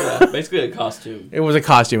use. Yeah, basically a costume. It was a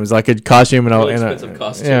costume. It was like a costume and Really a expensive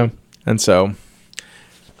costume. Yeah, and so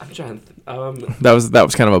I'm trying to that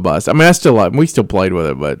was kind of a bust. I mean, we still played with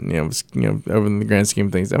it, but it was, over in the grand scheme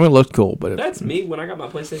of things, I mean, it looked cool. But that's me when I got my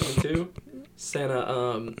PlayStation 2. Santa,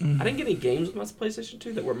 I didn't get any games with my PlayStation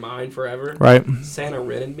 2 that were mine forever. Right. Santa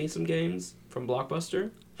rented me some games from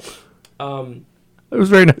Blockbuster. It was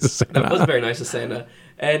very nice of Santa. That was very nice of Santa.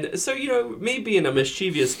 And so, me being a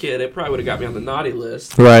mischievous kid, it probably would have got me on the naughty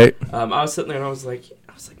list. Right. I was sitting there and I was like,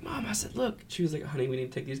 Mom, I said, look. She was like, honey, we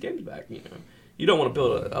need to take these games back. You don't want to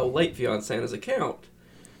build a late fee on Santa's account.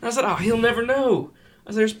 And I said, oh, he'll never know.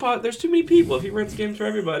 I said, there's too many people. If he rents games for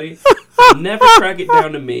everybody, he'll never track it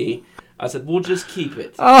down to me. I said, we'll just keep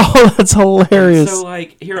it. Oh, that's hilarious. And so,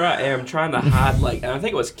 here I am trying to hide, and I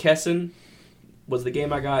think it was Kessin was the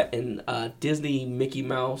game I got in Disney Mickey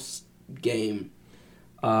Mouse game.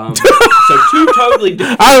 So two totally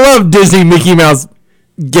different. I love Disney Mickey Mouse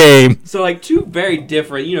game. So, two very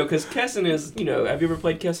different, because Kessin is, have you ever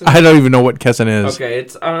played Kessin? I don't even know what Kessin is. Okay,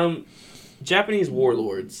 it's Japanese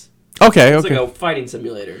warlords. Okay, It's okay. like a fighting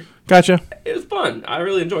simulator. Gotcha. It was fun. I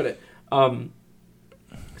really enjoyed it.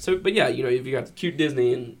 But yeah, if you got the cute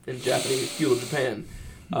Disney and Japanese feudal Japan.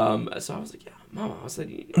 So I was like, yeah, Mama. I said,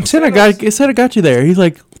 Santa got you there. He's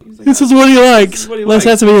like, this is what he likes. Let's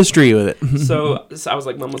have some history with it. So I was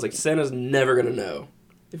like, Mom was like, Santa's never gonna know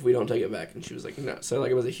if we don't take it back, and she was like, no. So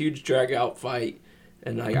it was a huge drag out fight,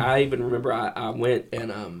 and I even remember I went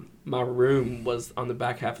and my room was on the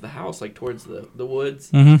back half of the house, towards the woods.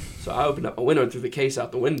 Mm-hmm. So I opened up my window and threw the case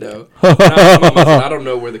out the window. And I don't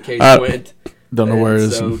know where the case went. Don't know where it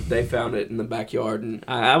is. So they found it in the backyard, and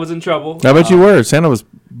I was in trouble. I bet you were. Santa was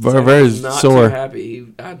very not sore. Too happy.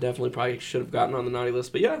 I definitely probably should have gotten on the naughty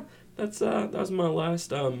list. But yeah, that was my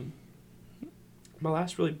last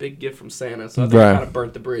really big gift from Santa. So I think I kind of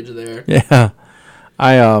burnt the bridge there. Yeah,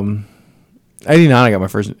 I 89. I got my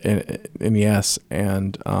first NES,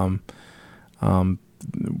 and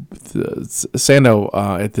Santa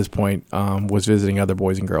at this point was visiting other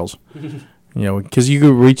boys and girls. Because you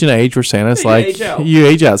could reach an age where Santa's you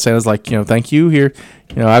age out. Santa's like, thank you. Here,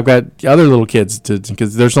 I've got other little kids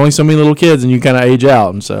because there's only so many little kids, and you kind of age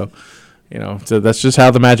out, and so, so that's just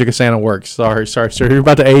how the magic of Santa works. Sorry, sir, you're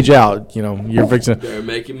about to age out. You're fixing. They're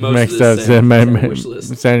making most of this Santa wish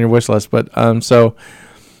list. Santa your wish list, but so,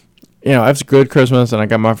 it was a good Christmas, and I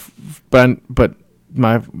got but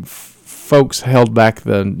my folks held back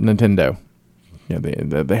the Nintendo.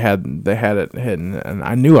 They had it hidden, and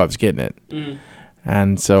I knew I was getting it. Mm.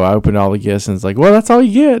 And so I opened all the gifts, and it's like, well, that's all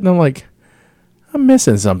you get. And I'm like, I'm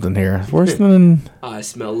missing something here. Worse than I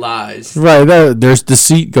smell lies. Right, there's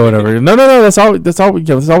deceit going over here. No, that's all we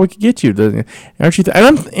could get you. Aren't you?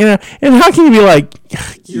 And and how can you be like,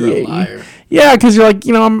 you're a liar? Yeah, because you're like,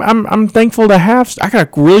 I'm thankful to have. I got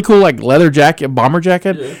a really cool leather jacket, bomber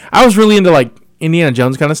jacket. Yeah. I was really into Indiana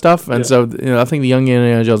Jones kind of stuff, and so I think the young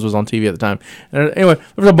Indiana Jones was on TV at the time. And anyway, there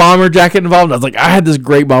was a bomber jacket involved. And I was like, I had this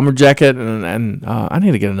great bomber jacket, and I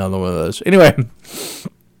need to get another one of those. Anyway,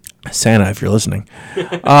 Santa, if you're listening,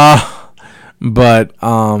 but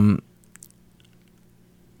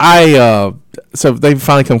so they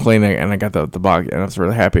finally come clean, and I got the box, and I was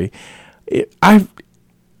really happy.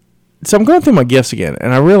 So I'm going through my gifts again,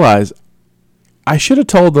 and I realize I should have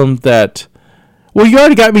told them that. Well, you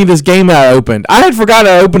already got me this game that I opened. I had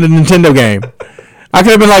forgotten I opened a Nintendo game. I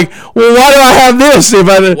could have been like, well, why do I have this?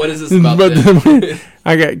 What is this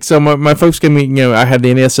about? So my folks gave me, I had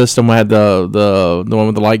the NES system. I had the one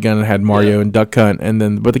with the light gun. And had Mario and Duck Hunt,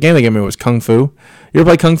 but the game they gave me was Kung Fu. You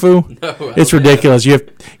ever play Kung Fu? No, it's ridiculous. You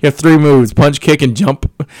have 3 moves: punch, kick, and jump.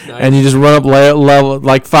 Nice. And you just run up level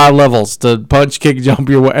 5 levels to punch, kick, jump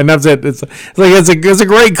your way, and that's it. It's a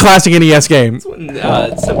great classic NES game.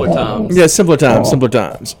 It's simpler times. Yeah, simpler times. That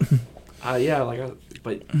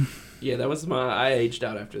was I aged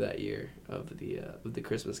out after that year of the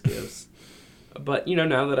Christmas gifts. But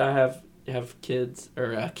now that I have kids,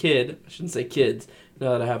 or a kid, I shouldn't say kids.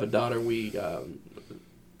 Now that I have a daughter,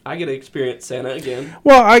 I get to experience Santa again.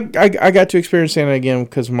 Well, I got to experience Santa again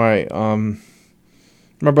because my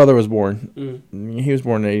brother was born. Mm. He was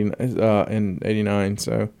born in 89,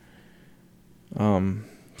 so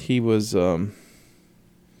he was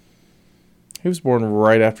born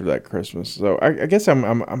right after that Christmas. So I guess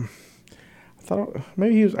I thought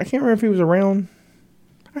maybe he was. I can't remember if he was around.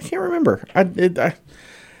 I can't remember.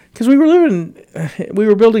 Because we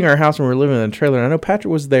were building our house and we were living in a trailer. And I know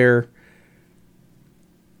Patrick was there.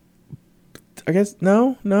 I guess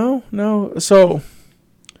no. So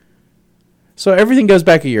So everything goes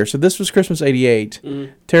back a year. So this was Christmas '88.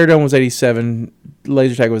 Terradome was '87.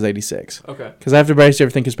 Laser tag was '86. Okay. Because I have to base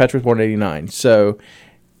everything because Patrick was born in '89. So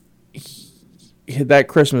that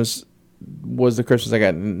Christmas was the Christmas I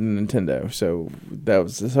got Nintendo. So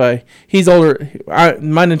he's older.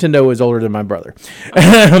 My Nintendo is older than my brother.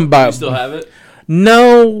 You still have it?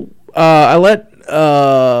 No. I let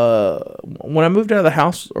when I moved out of the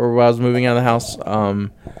house, or when I was moving out of the house,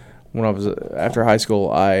 when I was after high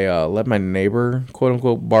school, I let my neighbor, quote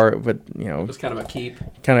unquote, borrow it, but it was kind of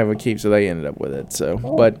a keep. So they ended up with it. So,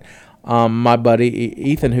 but my buddy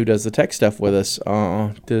Ethan, who does the tech stuff with us,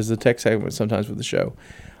 does the tech segment sometimes with the show.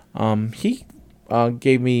 He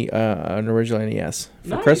gave me an original NES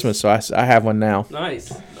for Christmas, so I have one now.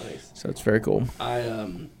 Nice. So it's very cool. I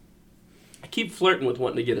keep flirting with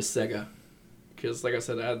wanting to get a Sega, because, like I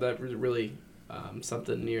said, that was really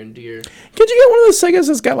something near and dear. Could you get one of those Segas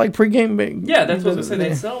that's got like pregame? Yeah, that's what I was gonna say.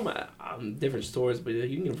 They sell them at different stores, but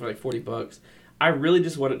you can get them for like $40. I really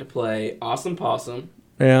just wanted to play Awesome Possum.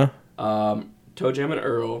 Yeah. Toe Jam and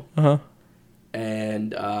Earl.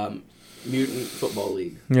 And Mutant Football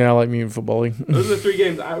League. Yeah, I like Mutant Football League. Those are the 3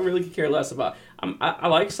 games I really could care less about. I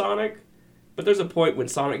like Sonic, but there's a point when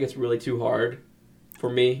Sonic gets really too hard for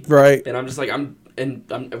me. Right. And I'm just like I'm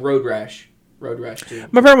Road Rash. Road Rash 2.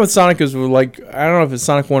 My problem with Sonic is like, I don't know if it's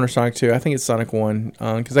Sonic 1 or Sonic 2. I think it's Sonic 1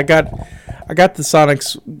 because I got the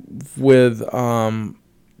Sonics with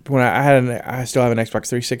when I still have an Xbox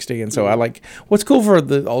 360, and so I like what's cool for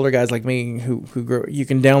the older guys like me who grew. You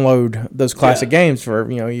can download those classic games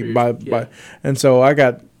for you buy, and so I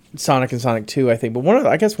got Sonic and Sonic 2, I think. But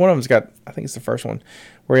I guess one of them's got, I think it's the first one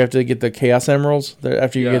where you have to get the Chaos Emeralds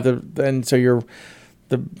after you get and so you're.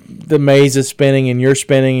 The maze is spinning and you're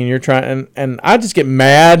spinning and you're trying and I just get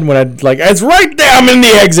mad when it's right there. I'm in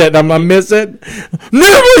the exit. I miss it.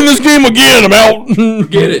 Never playing this game again. I'm out.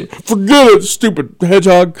 Forget it, stupid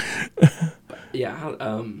hedgehog.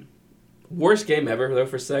 Yeah. Worst game ever though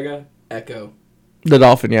for Sega. Echo. The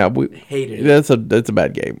Dolphin. Yeah, we hated it. That's a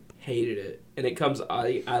bad game. Hated it. And it comes.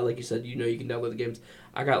 I like you said. You can download the games.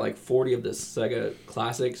 I got like 40 of the Sega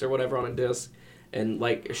classics or whatever on a disc. And,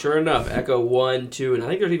 sure enough, Echo 1, 2, and I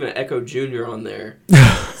think there's even an Echo Junior on there.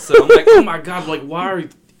 So I'm like, oh, my God, why are you...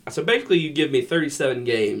 So basically you give me 37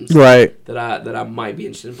 games right. that I might be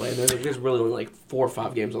interested in playing. There's really only 4 or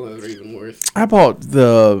 5 games on there that are even worth. I bought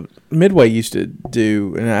the... Midway used to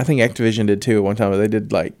do, and I think Activision did too at one time, but they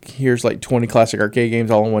did, here's 20 classic arcade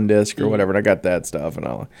games all on one disc or whatever, and I got that stuff and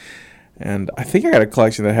all. And I think I got a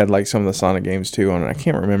collection that had, some of the Sonic games too on it. I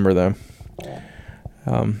can't remember, though.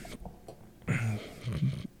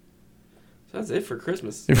 So that's it for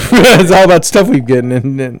Christmas. It's all about stuff we've gotten.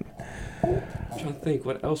 And I'm trying to think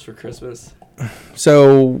what else for Christmas.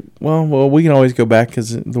 So, well, we can always go back because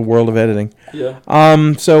the world of editing. Yeah.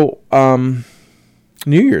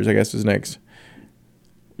 New Year's, I guess, is next.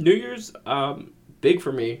 New Year's, big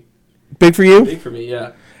for me. Big for you? Big for me,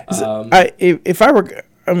 yeah. I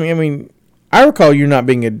recall you not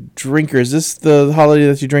being a drinker. Is this the holiday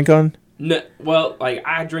that you drink on? No, well,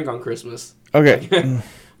 I drink on Christmas. Okay.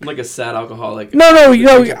 I'm like a sad alcoholic. No,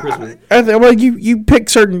 you pick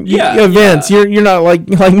certain events. Yeah. You're not like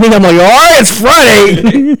me. I'm like, all right, it's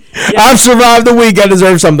Friday. I've survived the week. I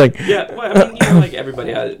deserve something. Yeah, well, I mean, like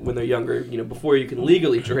everybody when they're younger, before you can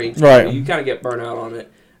legally drink, right? You kind of get burnt out on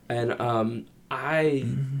it. And I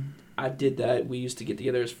did that. We used to get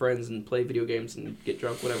together as friends and play video games and get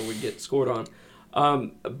drunk whenever we get scored on.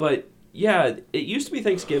 But yeah, it used to be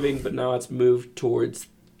Thanksgiving, but now it's moved towards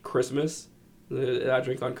Christmas. I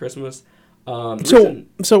drink on Christmas. So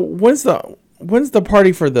when's the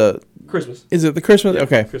party for the Christmas? Is it the Christmas? Yeah,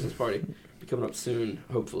 okay. Christmas party be coming up soon,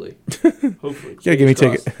 hopefully. Hopefully. Yeah, give me a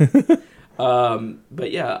ticket.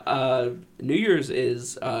 But yeah, New Year's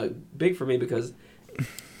is big for me because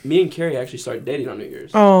me and Carrie actually started dating on New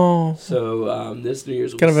Year's. Oh. So this New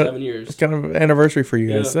Year's will be 7 years. It's kind of an anniversary for you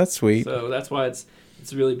guys. Yeah. That's sweet. So that's why it's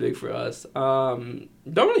really big for us. Don't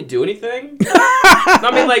really do anything.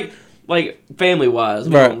 I mean, like family wise,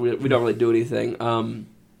 we don't really do anything.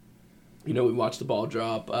 We watch the ball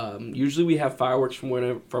drop. Usually we have fireworks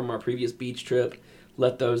from our previous beach trip.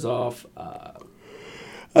 Let those off. I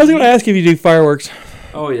was going to ask if you do fireworks.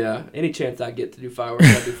 Oh yeah, any chance I get to do fireworks,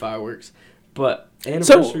 I do fireworks. But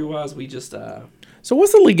anniversary wise, we just. So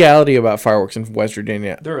what's the legality about fireworks in West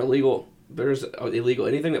Virginia? They're illegal. There's illegal.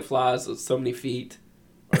 Anything that flies so many feet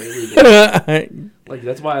are illegal.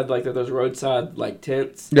 That's why I'd like that those roadside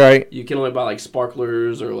tents. Right. You can only buy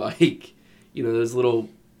sparklers or those little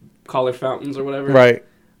collar fountains or whatever. Right.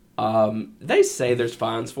 They say there's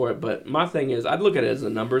fines for it, but my thing is I'd look at it as a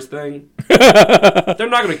numbers thing. They're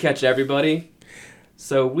not going to catch everybody.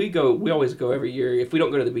 So we always go every year. If we don't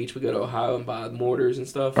go to the beach, we go to Ohio and buy mortars and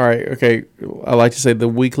stuff. All right, okay. I like to say the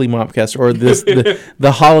weekly Mopcast or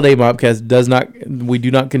the holiday Mopcast we do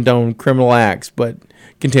not condone criminal acts, but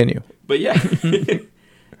continue. But yeah,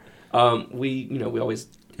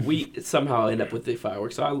 we somehow end up with the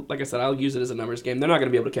fireworks. So like I said, I'll use it as a numbers game. They're not going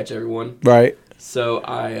to be able to catch everyone, right?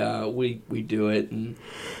 So we do it, and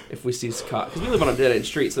if we see cops, because we live on a dead end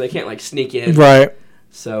street, so they can't like sneak in, right?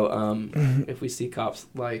 So if we see cops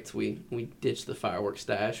lights, we ditch the fireworks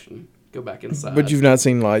stash and go back inside. But you've not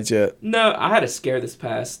seen lights yet. No, I had a scare this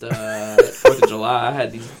past 4th of July. I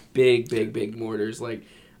had these big mortars. Like,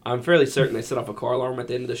 I'm fairly certain they set off a car alarm at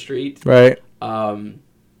the end of the street. Right. And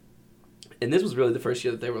this was really the first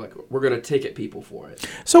year that they were like, we're going to ticket people for it.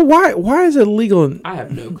 So why is it illegal? I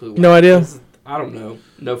have no clue. No idea? I don't know.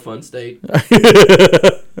 No fun state.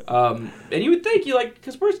 And you would think,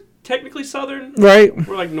 because we're technically southern. Right.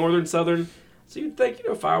 We're like northern southern. So you'd think,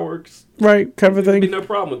 fireworks. Right, kind of a thing. There'd be no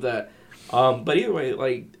problem with that. But either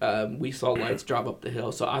way, we saw lights drive up the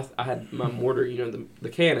hill. So I had my mortar, the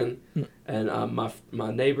cannon, and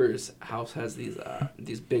my neighbor's house has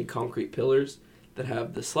these big concrete pillars that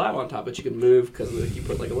have the slab on top that you can move because you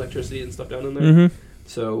put electricity and stuff down in there. Mm-hmm.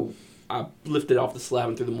 So I lifted off the slab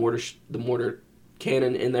and threw the mortar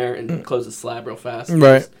cannon in there and closed the slab real fast.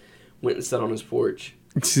 Right. Went and sat on his porch.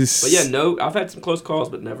 But yeah, I've had some close calls,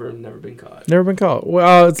 but never been caught. Never been caught.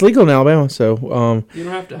 Well, it's legal in Alabama, so you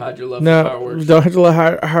don't have to hide your love for fireworks. Don't have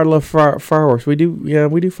to hide love for fireworks. We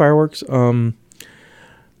do fireworks. All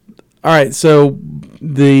right, so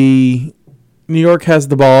the New York has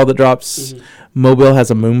the ball that drops. Mm-hmm. Mobile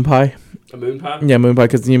has a moon pie. A moon pie? Yeah, moon pie,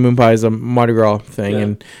 because the moon pie is a Mardi Gras thing,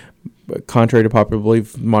 and contrary to popular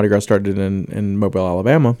belief, Mardi Gras started in Mobile,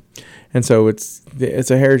 Alabama. And so it's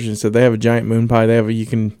a heritage. So they have a giant moon pie. There's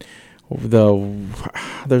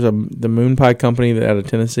the moon pie company out of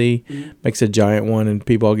Tennessee makes a giant one, and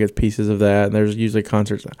people all get pieces of that. And there's usually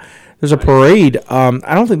concerts. There's a parade.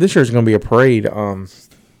 I don't think this year is going to be a parade.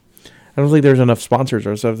 I don't think there's enough sponsors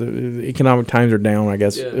or stuff. The economic times are down, I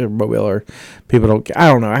guess, Mobile, or people don't. I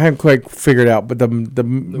don't know. I haven't quite figured out. But there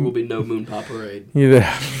will be no moon pie parade.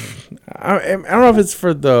 Yeah. I don't know if it's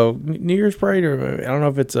for the New Year's parade or I don't know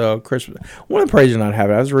if it's a Christmas. One of the parades are not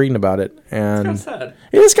having it. I was reading about it, and it's kind of sad.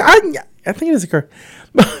 It is. I think it is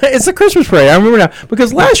it's a Christmas parade. I remember now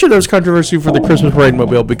because last year there was controversy for the Christmas parade in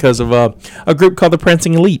Mobile because of a group called the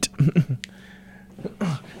Prancing Elite.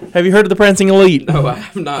 Have you heard of the Prancing Elite? No, I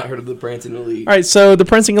have not heard of the Prancing Elite. All right, so the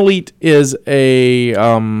Prancing Elite is a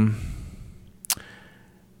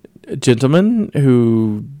gentleman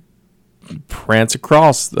who prance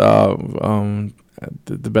across. The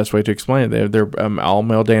best way to explain it, they're all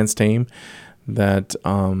male dance team that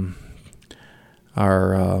are.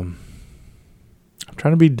 I'm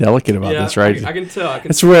trying to be delicate about this, right? I can tell.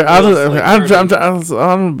 It's weird.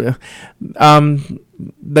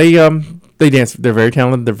 They dance. They're very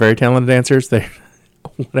talented. They're very talented dancers. They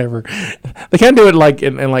whatever. They kind of do it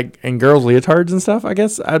in girls' leotards and stuff. I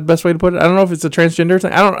guess the best way to put it. I don't know if it's a transgender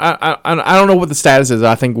thing. I don't know what the status is.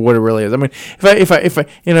 I think what it really is. I mean,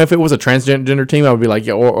 if it was a transgender team, I would be like,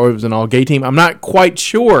 or it was an all gay team. I'm not quite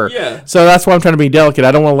sure. Yeah. So that's why I'm trying to be delicate.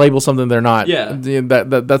 I don't want to label something they're not. Yeah.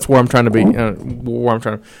 That's where I'm trying to be. Where I'm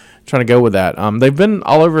trying to go with that. They've been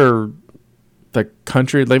all over the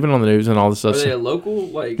country. They've been on the news and all this stuff. Are they a local?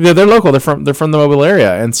 Yeah, they're local. They're from the Mobile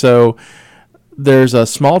area, and so there's a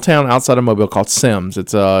small town outside of Mobile called Sims.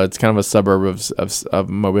 It's kind of a suburb of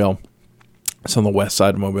Mobile. It's on the west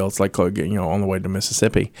side of Mobile. It's on the way to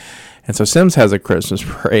Mississippi, and so Sims has a Christmas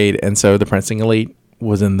parade, and so the Prancing Elite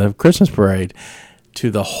was in the Christmas parade. To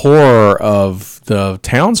the horror of the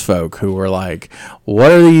townsfolk who were like, "What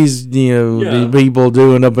are these these people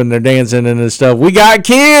doing up in there dancing and this stuff? We got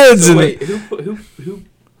kids." So wait, who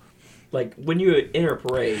like when you enter a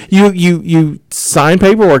parade, you sign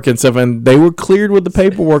paperwork and stuff, and they were cleared with the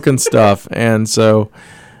paperwork and stuff, and so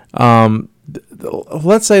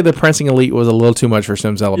let's say the Prancing Elite was a little too much for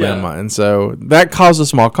Sims, Alabama, and so that caused a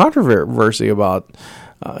small controversy about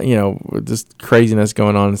this craziness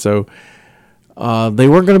going on, so. They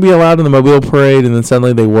weren't going to be allowed in the Mobile parade, and then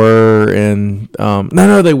suddenly they were, and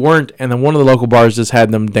no, they weren't, and then one of the local bars just had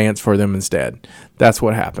them dance for them instead. That's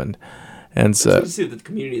what happened, and so to see the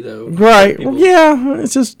community though, right? Yeah,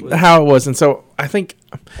 it's just how it was, and so I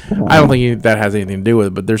don't think that has anything to do with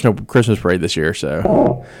it. But there's no Christmas parade this year,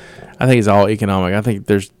 so I think it's all economic. I think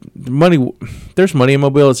there's money. There's money in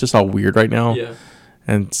Mobile. It's just all weird right now. Yeah.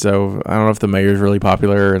 And so I don't know if the mayor's really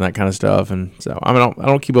popular and that kind of stuff. And so I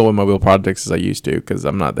don't keep up with Mobile politics as I used to because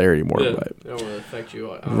I'm not there anymore. Yeah, but I don't want to affect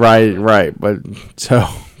you. Right. But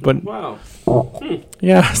wow.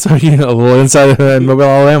 Yeah, so a little inside in Mobile,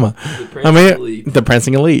 Alabama. The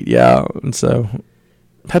Prancing Elite, yeah. And so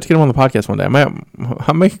I had to get them on the podcast one day.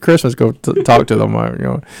 I'll make Christmas go talk to them.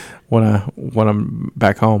 When I'm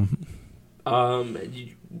back home.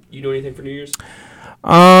 You do anything for New Year's?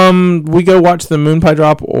 We go watch the moon pie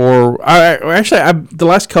drop, or the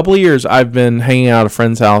last couple of years I've been hanging out at a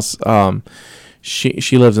friend's house.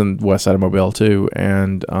 She lives in the west side of Mobile too,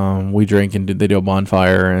 and we drink and they do a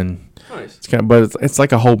bonfire, and nice. It's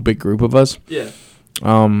like a whole big group of us. Yeah.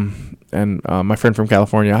 And my friend from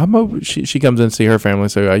California, she comes in to see her family,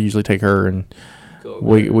 so I usually take her, and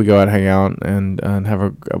we go out and hang out and have a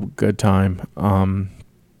good time.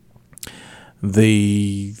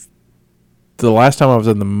 The last time I was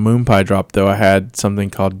in the moon pie drop, though, I had something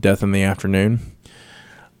called Death in the Afternoon.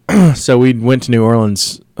 So we went to New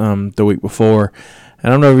Orleans the week before. I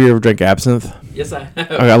don't know if you ever drank absinthe. Yes, I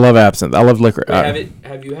have. Okay, I love absinthe. I love liquor.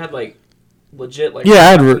 Have you had legit Yeah,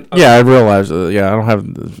 I realized. I don't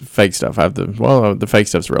have the fake stuff. I have the fake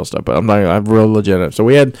stuff's real stuff, but I'm real legit. So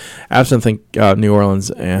we had absinthe in New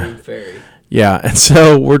Orleans, and and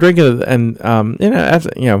so we're drinking it, and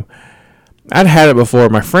I'd had it before.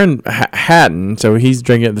 My friend hadn't, so he's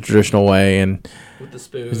drinking it the traditional way, and with a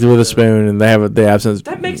spoon, and they have the absinthe.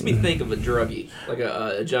 That makes me think of a druggie, like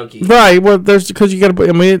a junkie. Right. Well, because you got to put.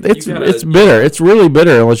 I mean, it's bitter. It's really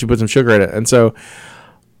bitter unless you put some sugar in it, and so.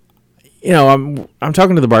 I'm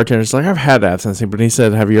talking to the bartender. It's like, I've had absinthe, but he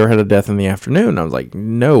said, "Have you ever had a Death in the Afternoon?" I was like,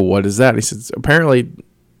 "No, what is that?" He said, "Apparently,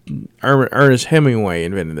 Ernest Hemingway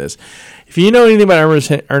invented this." If you know anything about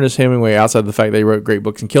Ernest Hemingway, outside the fact that he wrote great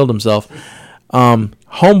books and killed himself,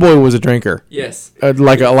 homeboy was a drinker. Yes,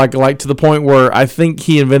 like to the point where I think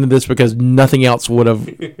he invented this because nothing else would have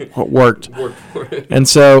worked. And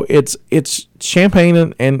so it's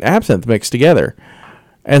champagne and absinthe mixed together.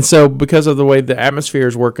 And so, because of the way the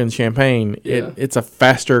atmospheres work in Champagne, it's a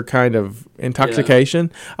faster kind of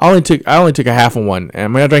intoxication. Yeah. I only took a half of one. I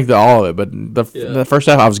mean, I drank all of it, but the first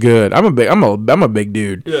half I was good. I'm a big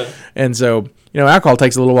dude. Yeah. And so, alcohol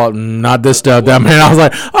takes a little while. Not this stuff. I mean, I was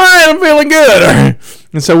like, all right, I'm feeling good.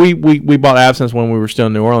 And so we bought absinthe when we were still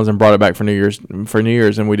in New Orleans and brought it back for New Year's,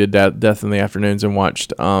 and we did Death in the Afternoons and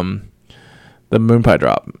watched the moon pie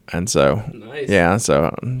drop. And so, nice. Yeah,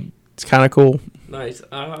 so it's kind of cool. Nice.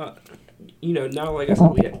 Now, like I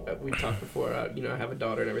said, we talked before. I have a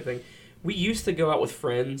daughter and everything. We used to go out with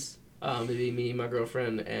friends, maybe me, my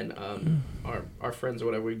girlfriend, and our friends or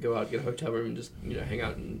whatever. We'd go out, get a hotel room, and just hang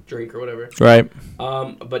out and drink or whatever. Right.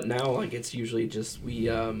 But now, it's usually just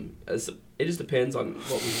it just depends on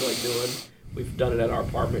what we feel like doing. We've done it at our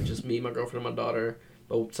apartment, just me, my girlfriend, and my daughter.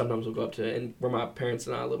 But sometimes we'll go up and where my parents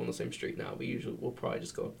and I live on the same street now. We'll probably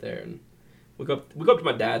just go up there and. We go up to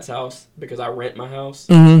my dad's house because I rent my house,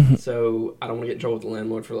 so I don't want to get in trouble with the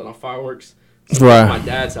landlord for letting off fireworks. So right. My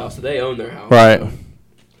dad's house, so they own their house. Right. So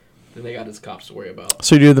then they got his cops to worry about.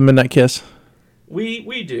 So you do the midnight kiss?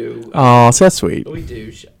 We do. Oh, so that's sweet. We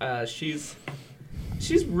do. She's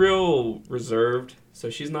real reserved,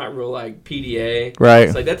 so she's not real like PDA. Right.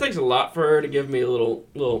 It's like that takes a lot for her to give me a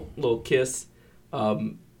little kiss,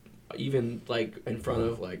 even like in front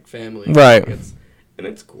of like family. Right. And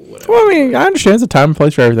it's cool, whatever. Well, I mean, I understand it's a time and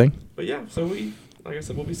place for everything. But yeah, so like I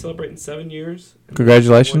said, we'll be celebrating 7 years.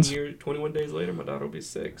 Congratulations. 21 days later, my daughter will be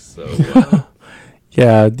 6. So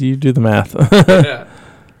yeah, you do the math. Yeah,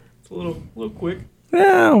 it's a little quick.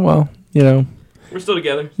 Yeah, well, we're still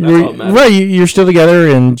together. That's all that matters. Right, you're still together,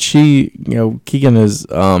 and she, Keegan is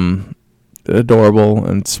adorable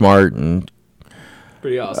and smart and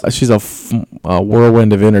pretty awesome. She's a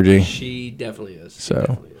whirlwind of energy. She definitely is.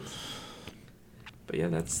 But yeah,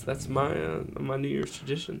 that's my New Year's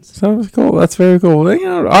traditions. So that's cool. That's very cool.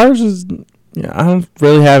 Ours is. Yeah, I don't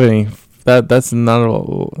really have any. That's not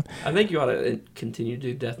all. I think you ought to continue to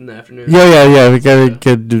do Death in the Afternoon. Yeah. I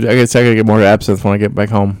guess I gotta get more absinthe when I get back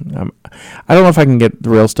home. I don't know if I can get the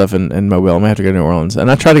real stuff in Mobile. I'm gonna have to go to New Orleans, and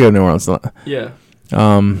I try to go to New Orleans. Yeah.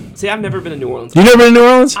 See, I've never been to New Orleans. You never been to New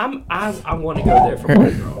Orleans? I want to go there for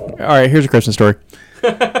Mardi Gras. All right, here's a Christmas story.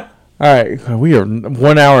 All right, we are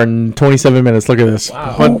 1 hour and 27 minutes. Look at this.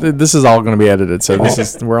 Wow. But this is all going to be edited, so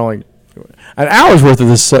we're only an hour's worth of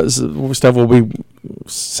this stuff will be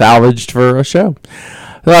salvaged for a show.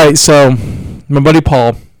 All right, so my buddy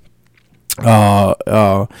Paul,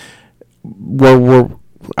 I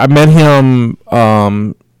met him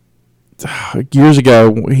years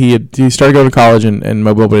ago. He started going to college in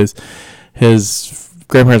Mobile, but his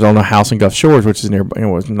grandparents own a house in Gulf Shores, which is nearby. It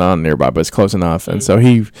was not nearby, but it's close enough. And so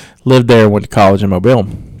he lived there and went to college in Mobile.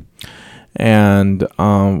 And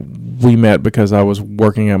we met because I was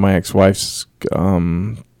working at my ex-wife's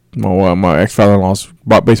my ex father-in-law's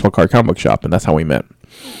baseball card comic book shop, and that's how we met.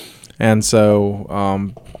 And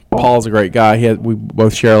so Paul's a great guy. We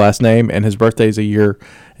both share our last name, and his birthday is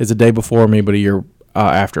a day before me, but a year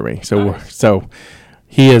after me. So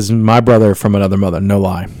he is my brother from another mother, no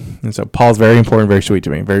lie. And so Paul's very important, very sweet to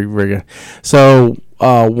me, very, very good. So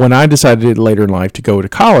when I decided later in life to go to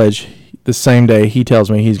college, the same day he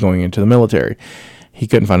tells me he's going into the military. He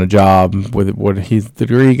couldn't find a job with the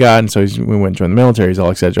degree he got, and so we went and joined the military. He's all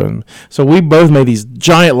excited to join them. So we both made these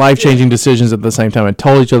giant life-changing decisions at the same time and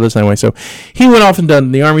told each other the same way. So he went off and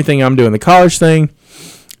done the Army thing. I'm doing the college thing.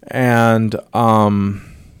 And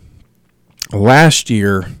last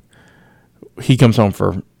year, he comes home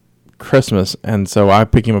for Christmas, and so I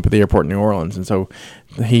pick him up at the airport in New Orleans. And so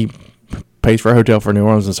he pays for a hotel for New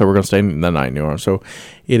Orleans, and so we're going to stay the night in New Orleans. So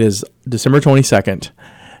it is December 22nd.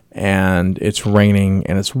 And it's raining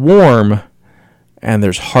and it's warm, and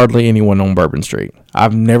there's hardly anyone on Bourbon Street.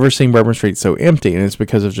 I've never seen Bourbon Street so empty, and it's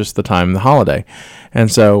because of just the time of the holiday.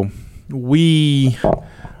 And so we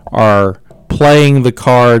are playing the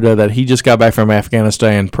card that he just got back from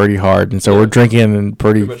Afghanistan pretty hard, and so we're drinking and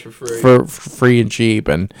pretty much for free and cheap.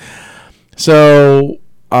 And so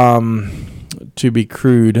to be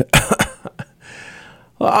crude,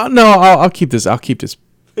 no, I'll keep this. I'll keep this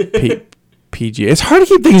PG. It's hard to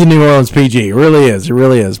keep things in New Orleans PG. It really is. It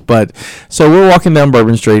really is. But so we're walking down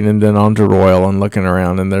Bourbon Street and then onto Royal and looking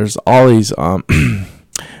around, and there's all these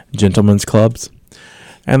gentlemen's clubs,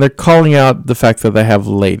 and they're calling out the fact that they have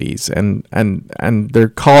ladies, and they're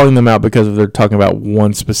calling them out because they're talking about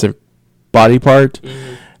one specific body part.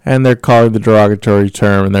 Mm-hmm. And they're calling the derogatory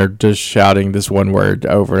term, and they're just shouting this one word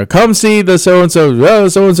over. Come see the so-and-so,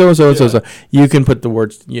 so-and-so. You can put the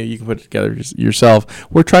words, you can put it together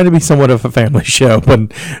yourself. We're trying to be somewhat of a family show,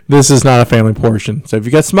 but this is not a family portion. So if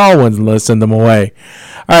you got small ones, let's send them away.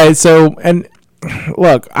 All right, so, and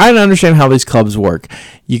look, I understand how these clubs work.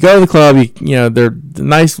 You go to the club, they're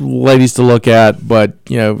nice ladies to look at, but,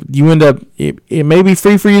 you end up, it may be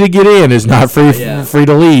free for you to get in. It's not free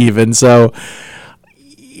to leave. And so,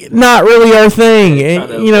 not really our thing,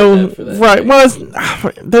 right? Well,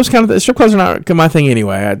 those kind of strip clubs are not my thing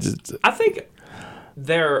anyway. I think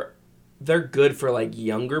they're good for like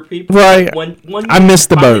younger people. Right. When I missed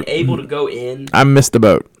the boat. Able to go in. I missed the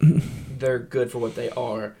boat. They're good for what they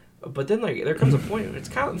are. But then, there comes a point where it's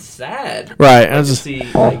kind of sad. Right. I just see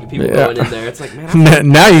people going in there. It's like, man.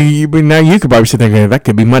 Now you could probably sit there that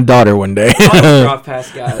could be my daughter one day. I'll drive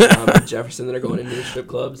past guys in Jefferson that are going into strip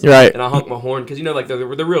clubs. Right. And I'll honk my horn because, they're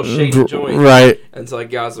real shady joints. Right. And so,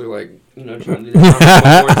 guys are trying to do my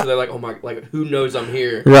horn. So they're like, oh my, who knows I'm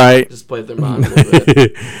here? Right. Just play with their mind a little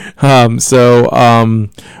bit.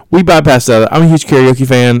 We bypassed that. I'm a huge karaoke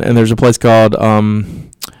fan, and there's a place called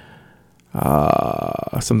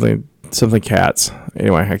something cats.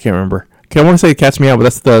 Anyway, I can't remember. I want to say Cats Meow, but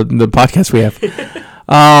that's the podcast we have.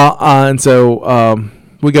 And so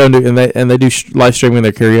we go and they do live streaming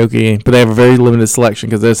their karaoke, but they have a very limited selection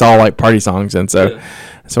because it's all like party songs. And so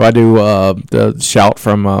I do the Shout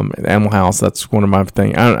from Animal House. That's one of my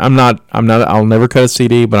things. I'm not. I'll never cut a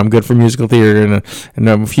CD, but I'm good for musical theater and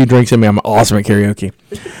a few drinks in me. I'm awesome at karaoke.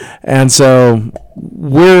 And so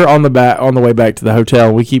we're on the way back to the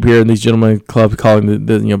hotel. We keep hearing these gentlemen clubs calling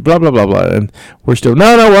the blah blah blah blah, and we're still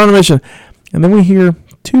no, we're on a mission. And then we hear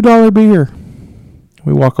 $2 beer.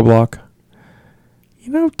 We walk a block.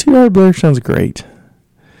 $2 beer sounds great.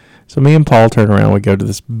 So me and Paul turn around. We go to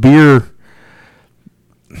this beer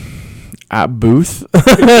booth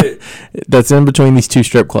that's in between these two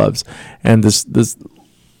strip clubs, and this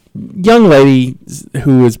young lady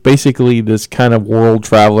who is basically this kind of world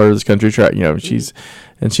traveler, this country she's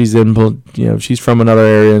from another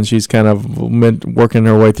area, and she's kind of working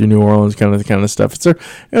her way through New Orleans, kind of stuff.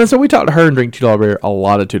 And so we talked to her and drink $2 beer, a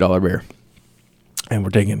lot of $2 beer. And we're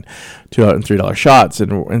taking $2 and $3 shots,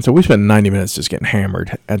 and so we spent 90 minutes just getting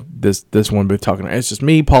hammered at this one booth talking. It's just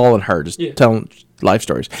me, Paul, and her just telling life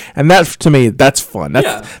stories, and that's, to me, that's fun.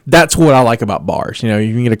 That's what I like about bars. You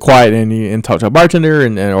can get a quiet and talk to a bartender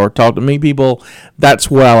or talk to meet people. That's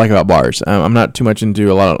what I like about bars. I'm not too much into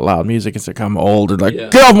a lot of loud music. It's like I'm old and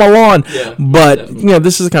get off my lawn. But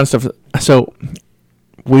this is the kind of stuff. So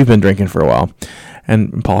we've been drinking for a while.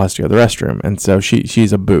 And Paul has to go to the restroom, and so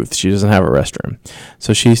she's a booth. She doesn't have a restroom,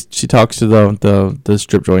 so she talks to the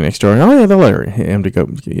strip joint next door. Oh yeah, they'll let him to go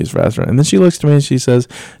use the restroom. And then she looks to me and she says,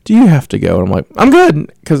 "Do you have to go?" And I'm like, "I'm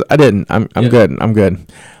good," because I didn't. I'm good. I'm good.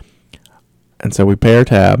 And so we pay our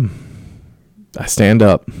tab. I stand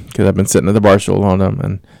up because I've been sitting at the bar stool on them,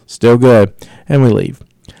 and still good. And we leave.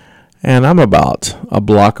 And I'm about a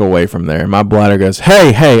block away from there. And my bladder goes,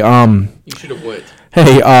 "Hey, you should have went.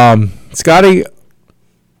 Hey, Scotty."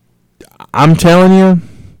 I'm telling you,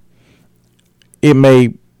 you may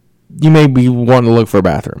be wanting to look for a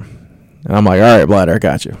bathroom. And I'm like, all right, bladder, I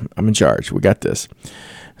got you. I'm in charge. We got this.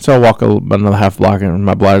 So I walk about another half block, and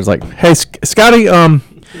my bladder's like, hey, Scotty,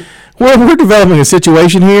 we're developing a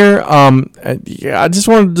situation here. I just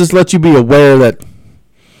want to let you be aware that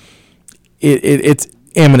it's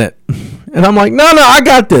imminent. And I'm like, no, I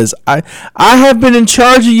got this. I have been in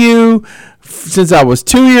charge of you since I was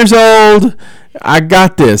 2 years old. I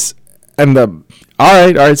got this. And all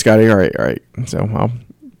right, Scotty, all right. So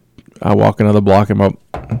I walk another block and I'm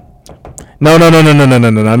no.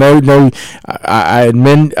 I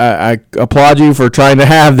admit, I applaud you for trying to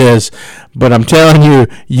have this, but I'm telling you,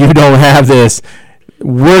 you don't have this.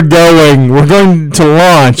 We're going to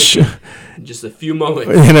launch. Just a few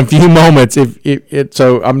moments. In a few moments.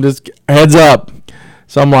 So I'm just heads up.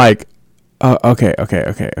 So I'm like, okay.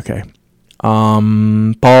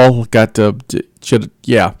 Paul got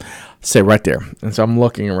say right there. And so I'm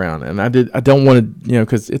looking around, and I don't want to,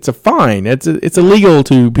 because it's a fine. It's illegal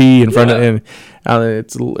to pee in front of, and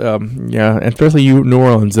and especially New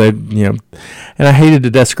Orleans. They, and I hated to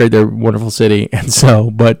desecrate their wonderful city, and so,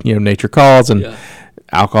 but nature calls and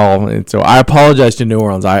alcohol, and so I apologize to New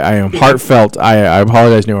Orleans. I am heartfelt. I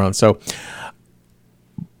apologize to New Orleans. So,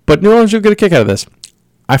 but New Orleans, you'll get a kick out of this.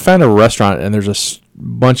 I found a restaurant, and there's a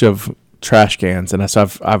bunch of trash cans, and so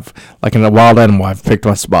I've like in a wild animal, I've picked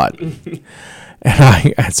my spot. And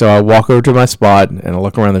so I walk over to my spot and I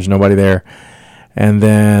look around, there's nobody there, and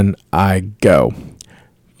then I go.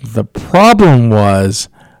 The problem was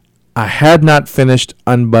I had not finished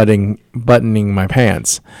buttoning my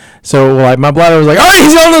pants. So like my bladder was like, all right,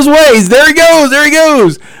 he's on his way, there he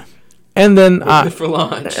goes. And then for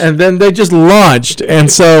launch. And then they just launched.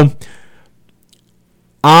 And so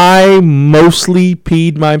I mostly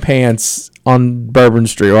peed my pants on Bourbon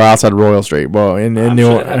Street or outside Royal Street. Well, in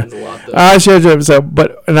New Orleans, I should have. So,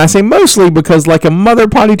 and I say mostly because, like a mother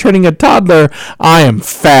potty training a toddler, I am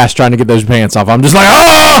fast trying to get those pants off. I'm just like,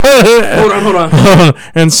 oh, hold on.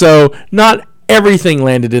 And so, not everything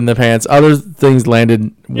landed in the pants. Other things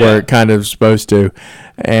landed where it kind of supposed to,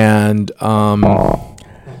 and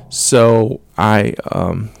so I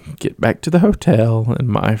get back to the hotel, and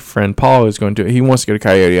my friend Paul is going to. He wants to go to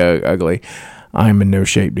Coyote Ugly. I'm in no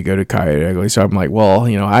shape to go to Coyote Ugly, so I'm like, well,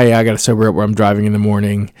 I got to sober up where I'm driving in the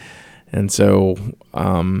morning, and so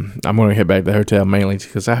I'm going to head back to the hotel mainly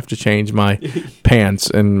because I have to change my pants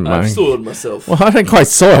and I've soiled myself. Well, I didn't quite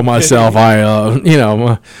soil myself. But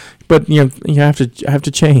you have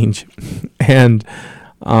to change, and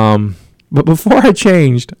but before I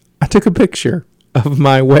changed, I took a picture of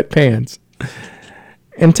my wet pants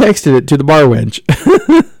and texted it to the bar wench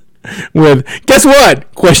with, guess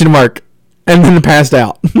what? Question mark. And then passed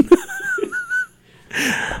out. The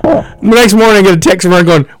next morning, I get a text from her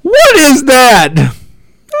going, what is that? I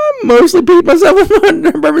mostly peed myself on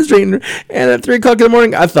Bourbon Street. And at 3 o'clock in the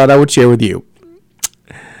morning, I thought I would share with you.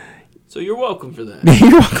 So you're welcome for that.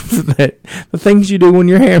 You're welcome for that. The things you do when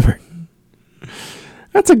you're hammered.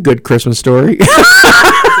 That's a good Christmas story.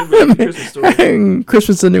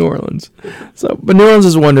 Christmas in New Orleans. But New Orleans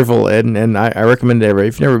is wonderful, and I recommend it everybody.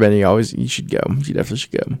 If you've never been, you should go. You definitely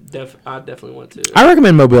should go. I definitely want to. I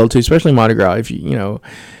recommend Mobile too, especially Mardi Gras. If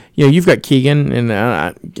you've got Keegan, and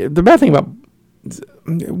the bad thing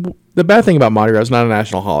about Mardi Gras is not a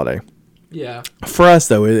national holiday. Yeah. For us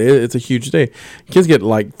though, it's a huge day. Kids get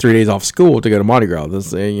like 3 days off school to go to Mardi Gras.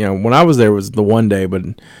 This, when I was there, it was the one day, but.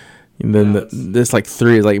 And then this like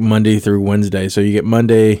 3 like Monday through Wednesday. So you get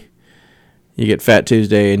Monday, you get Fat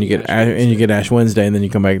Tuesday, and you get Ash Wednesday, and then you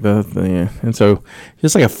come back and so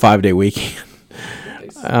it's like a 5-day weekend.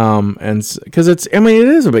 Nice. And because it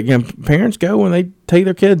is a big. Parents go when they take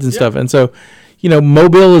their kids and stuff, and so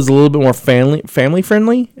Mobile is a little bit more family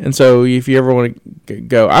friendly, and so if you ever want to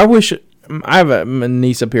go, I have a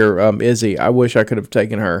niece up here, Izzy. I wish I could have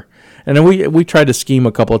taken her. And then we tried to scheme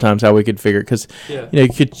a couple of times how we could figure it because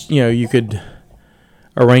you could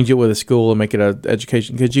arrange it with a school and make it an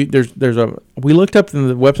education because we looked up in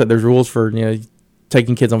the website, there's rules for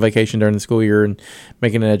taking kids on vacation during the school year and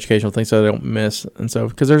making an educational thing so they don't miss, and so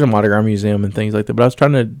because there's a Mardi Gras museum and things like that, but I was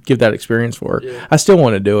trying to give that experience for her. I still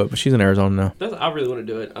want to do it, but she's in Arizona now. I really want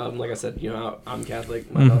to do it. Like I said, I'm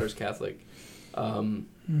Catholic, my daughter's Catholic,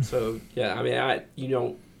 so yeah, I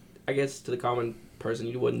guess to the common person,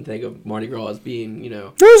 you wouldn't think of Mardi Gras as being,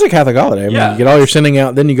 It is a Catholic holiday. I mean, you get all your sending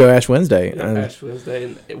out, then you go Ash Wednesday. Ash Wednesday.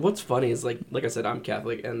 And what's funny is, like I said, I'm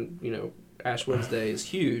Catholic, and, Ash Wednesday is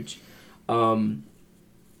huge. I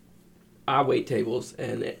wait tables,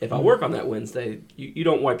 and if I work on that Wednesday, you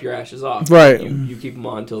don't wipe your ashes off. Right. You keep them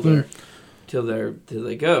on until they're till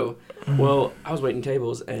they go. Well, I was waiting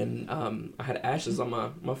tables, and I had ashes on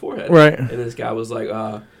my forehead. Right. And this guy was like,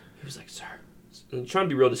 he was like, sir, and trying to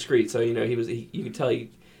be real discreet. So you could tell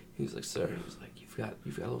he was like, sir, he was like, you've got a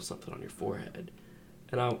little something on your forehead.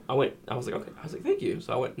 And I was like, okay. I was like, thank you.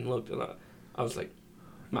 So I went and looked, and I was like,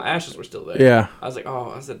 my ashes were still there. Yeah. I was like,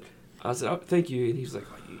 oh, I said, oh, thank you. And he was like,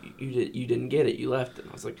 oh, you didn't get it. You left it.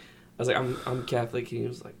 And I was like, I'm Catholic. And he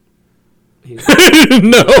was like,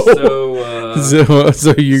 no. So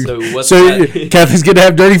Catholics get to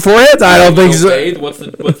have dirty foreheads? I don't think so. Faith? What's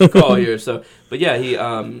the call here? So, but yeah,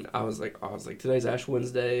 I was like, today's Ash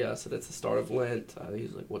Wednesday. So that's the start of Lent. He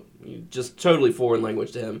was like, what? Just totally foreign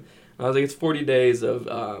language to him. I was like, it's 40 days of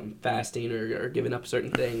fasting or giving up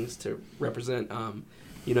certain things to represent,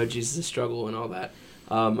 Jesus' struggle and all that.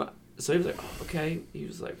 So he was like, oh, okay. He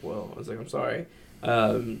was like, well, I was like, I'm sorry.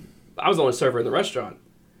 I was the only server in the restaurant,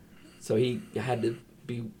 so he had to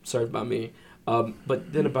be served by me.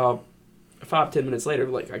 But then about 5-10 minutes later,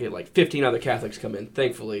 like I get like 15 other Catholics come in,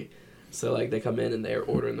 thankfully. So like they come in and they're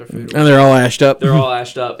ordering their food. And they're all ashed up. They're all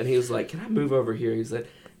ashed up. And he was like, can I move over here? He's like,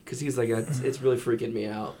 because he's like, it's really freaking me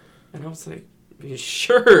out. And I was like,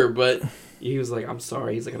 sure, but he was like, I'm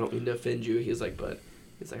sorry. He's like, I don't mean to offend you. He's like,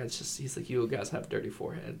 he's like, you guys have dirty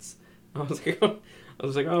foreheads. I was like, oh,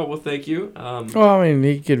 well, thank you. Well, I mean,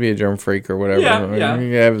 he could be a germ freak or whatever. Yeah. He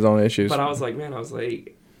could have his own issues. But I was like,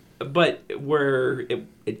 but where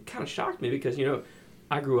it kind of shocked me because,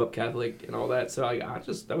 I grew up Catholic and all that. So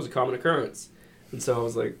that was a common occurrence. And so I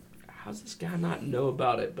was like, how does this guy not know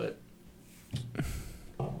about it? But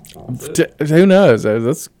who knows?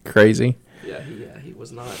 That's crazy. Yeah, he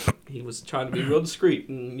was not. He was trying to be real discreet,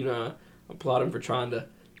 and I applaud him for trying to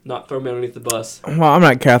not throw me underneath the bus. Well, I'm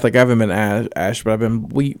not Catholic. I haven't been Ash, but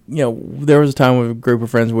there was a time with a group of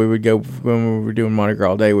friends we would go when we were doing Mardi Gras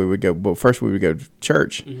all day. We would go, but first we would go to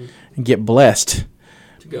church and get blessed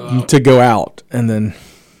to go out, and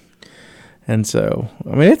so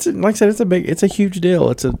I mean it's like I said, it's a huge deal.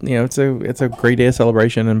 It's a great day of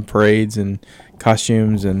celebration and parades and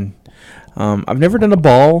costumes and. I've never done a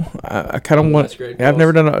ball. I kind of want. I've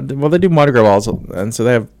never done they do Mardi Gras balls, and so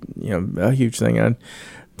they have a huge thing. And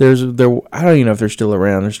I don't even know if they're still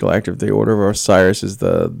around. They're still active. The Order of Osiris is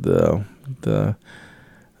the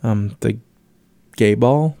gay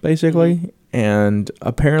ball basically, and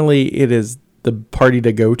apparently it is the party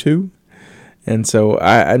to go to. And so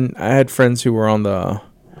I had friends who were on the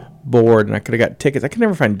board, and I could have got tickets. I could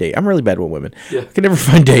never find dates. I'm really bad with women. Yeah. I could never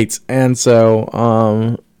find dates, and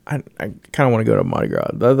so I kind of want to go to Mardi Gras.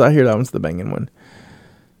 I hear that one's the banging one.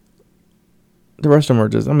 The rest of them are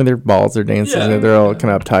just, I mean, they're balls, they're dances, they're all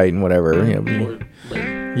kind of uptight and whatever.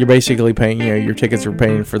 You're basically paying, your tickets are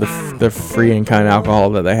paying for the free and kind of alcohol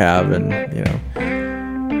that they have, and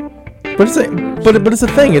But it's a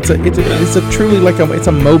thing. It's a truly it's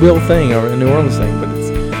a Mobile thing or a New Orleans thing. But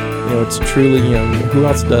it's truly who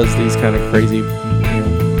else does these kind of crazy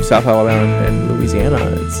South Alabama and Louisiana?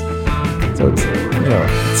 It's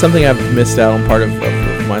something I've missed out on part of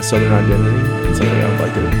my Southern identity. It's something I'd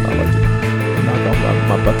like to knock off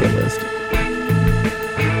my bucket list.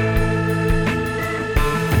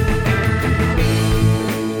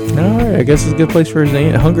 All right, I guess it's a good place for us to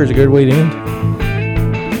end. Hunger is a good way to end.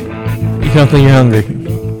 You don't think you're hungry?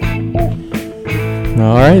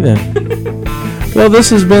 All right then. Well, this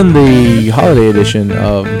has been the holiday edition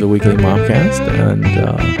of the Weekly Mopcast, and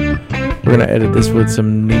we're going to edit this with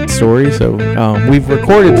some neat stories. So we've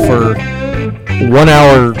recorded for 1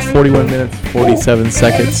 hour, 41 minutes, 47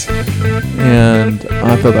 seconds. And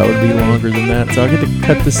I thought that would be longer than that. So I get to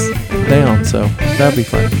cut this down. So that'd be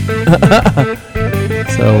fun.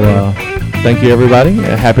 So thank you, everybody.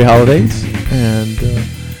 Happy holidays. And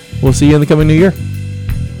we'll see you in the coming new year.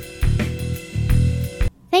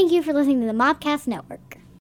 Thank you for listening to the Mopcast Network.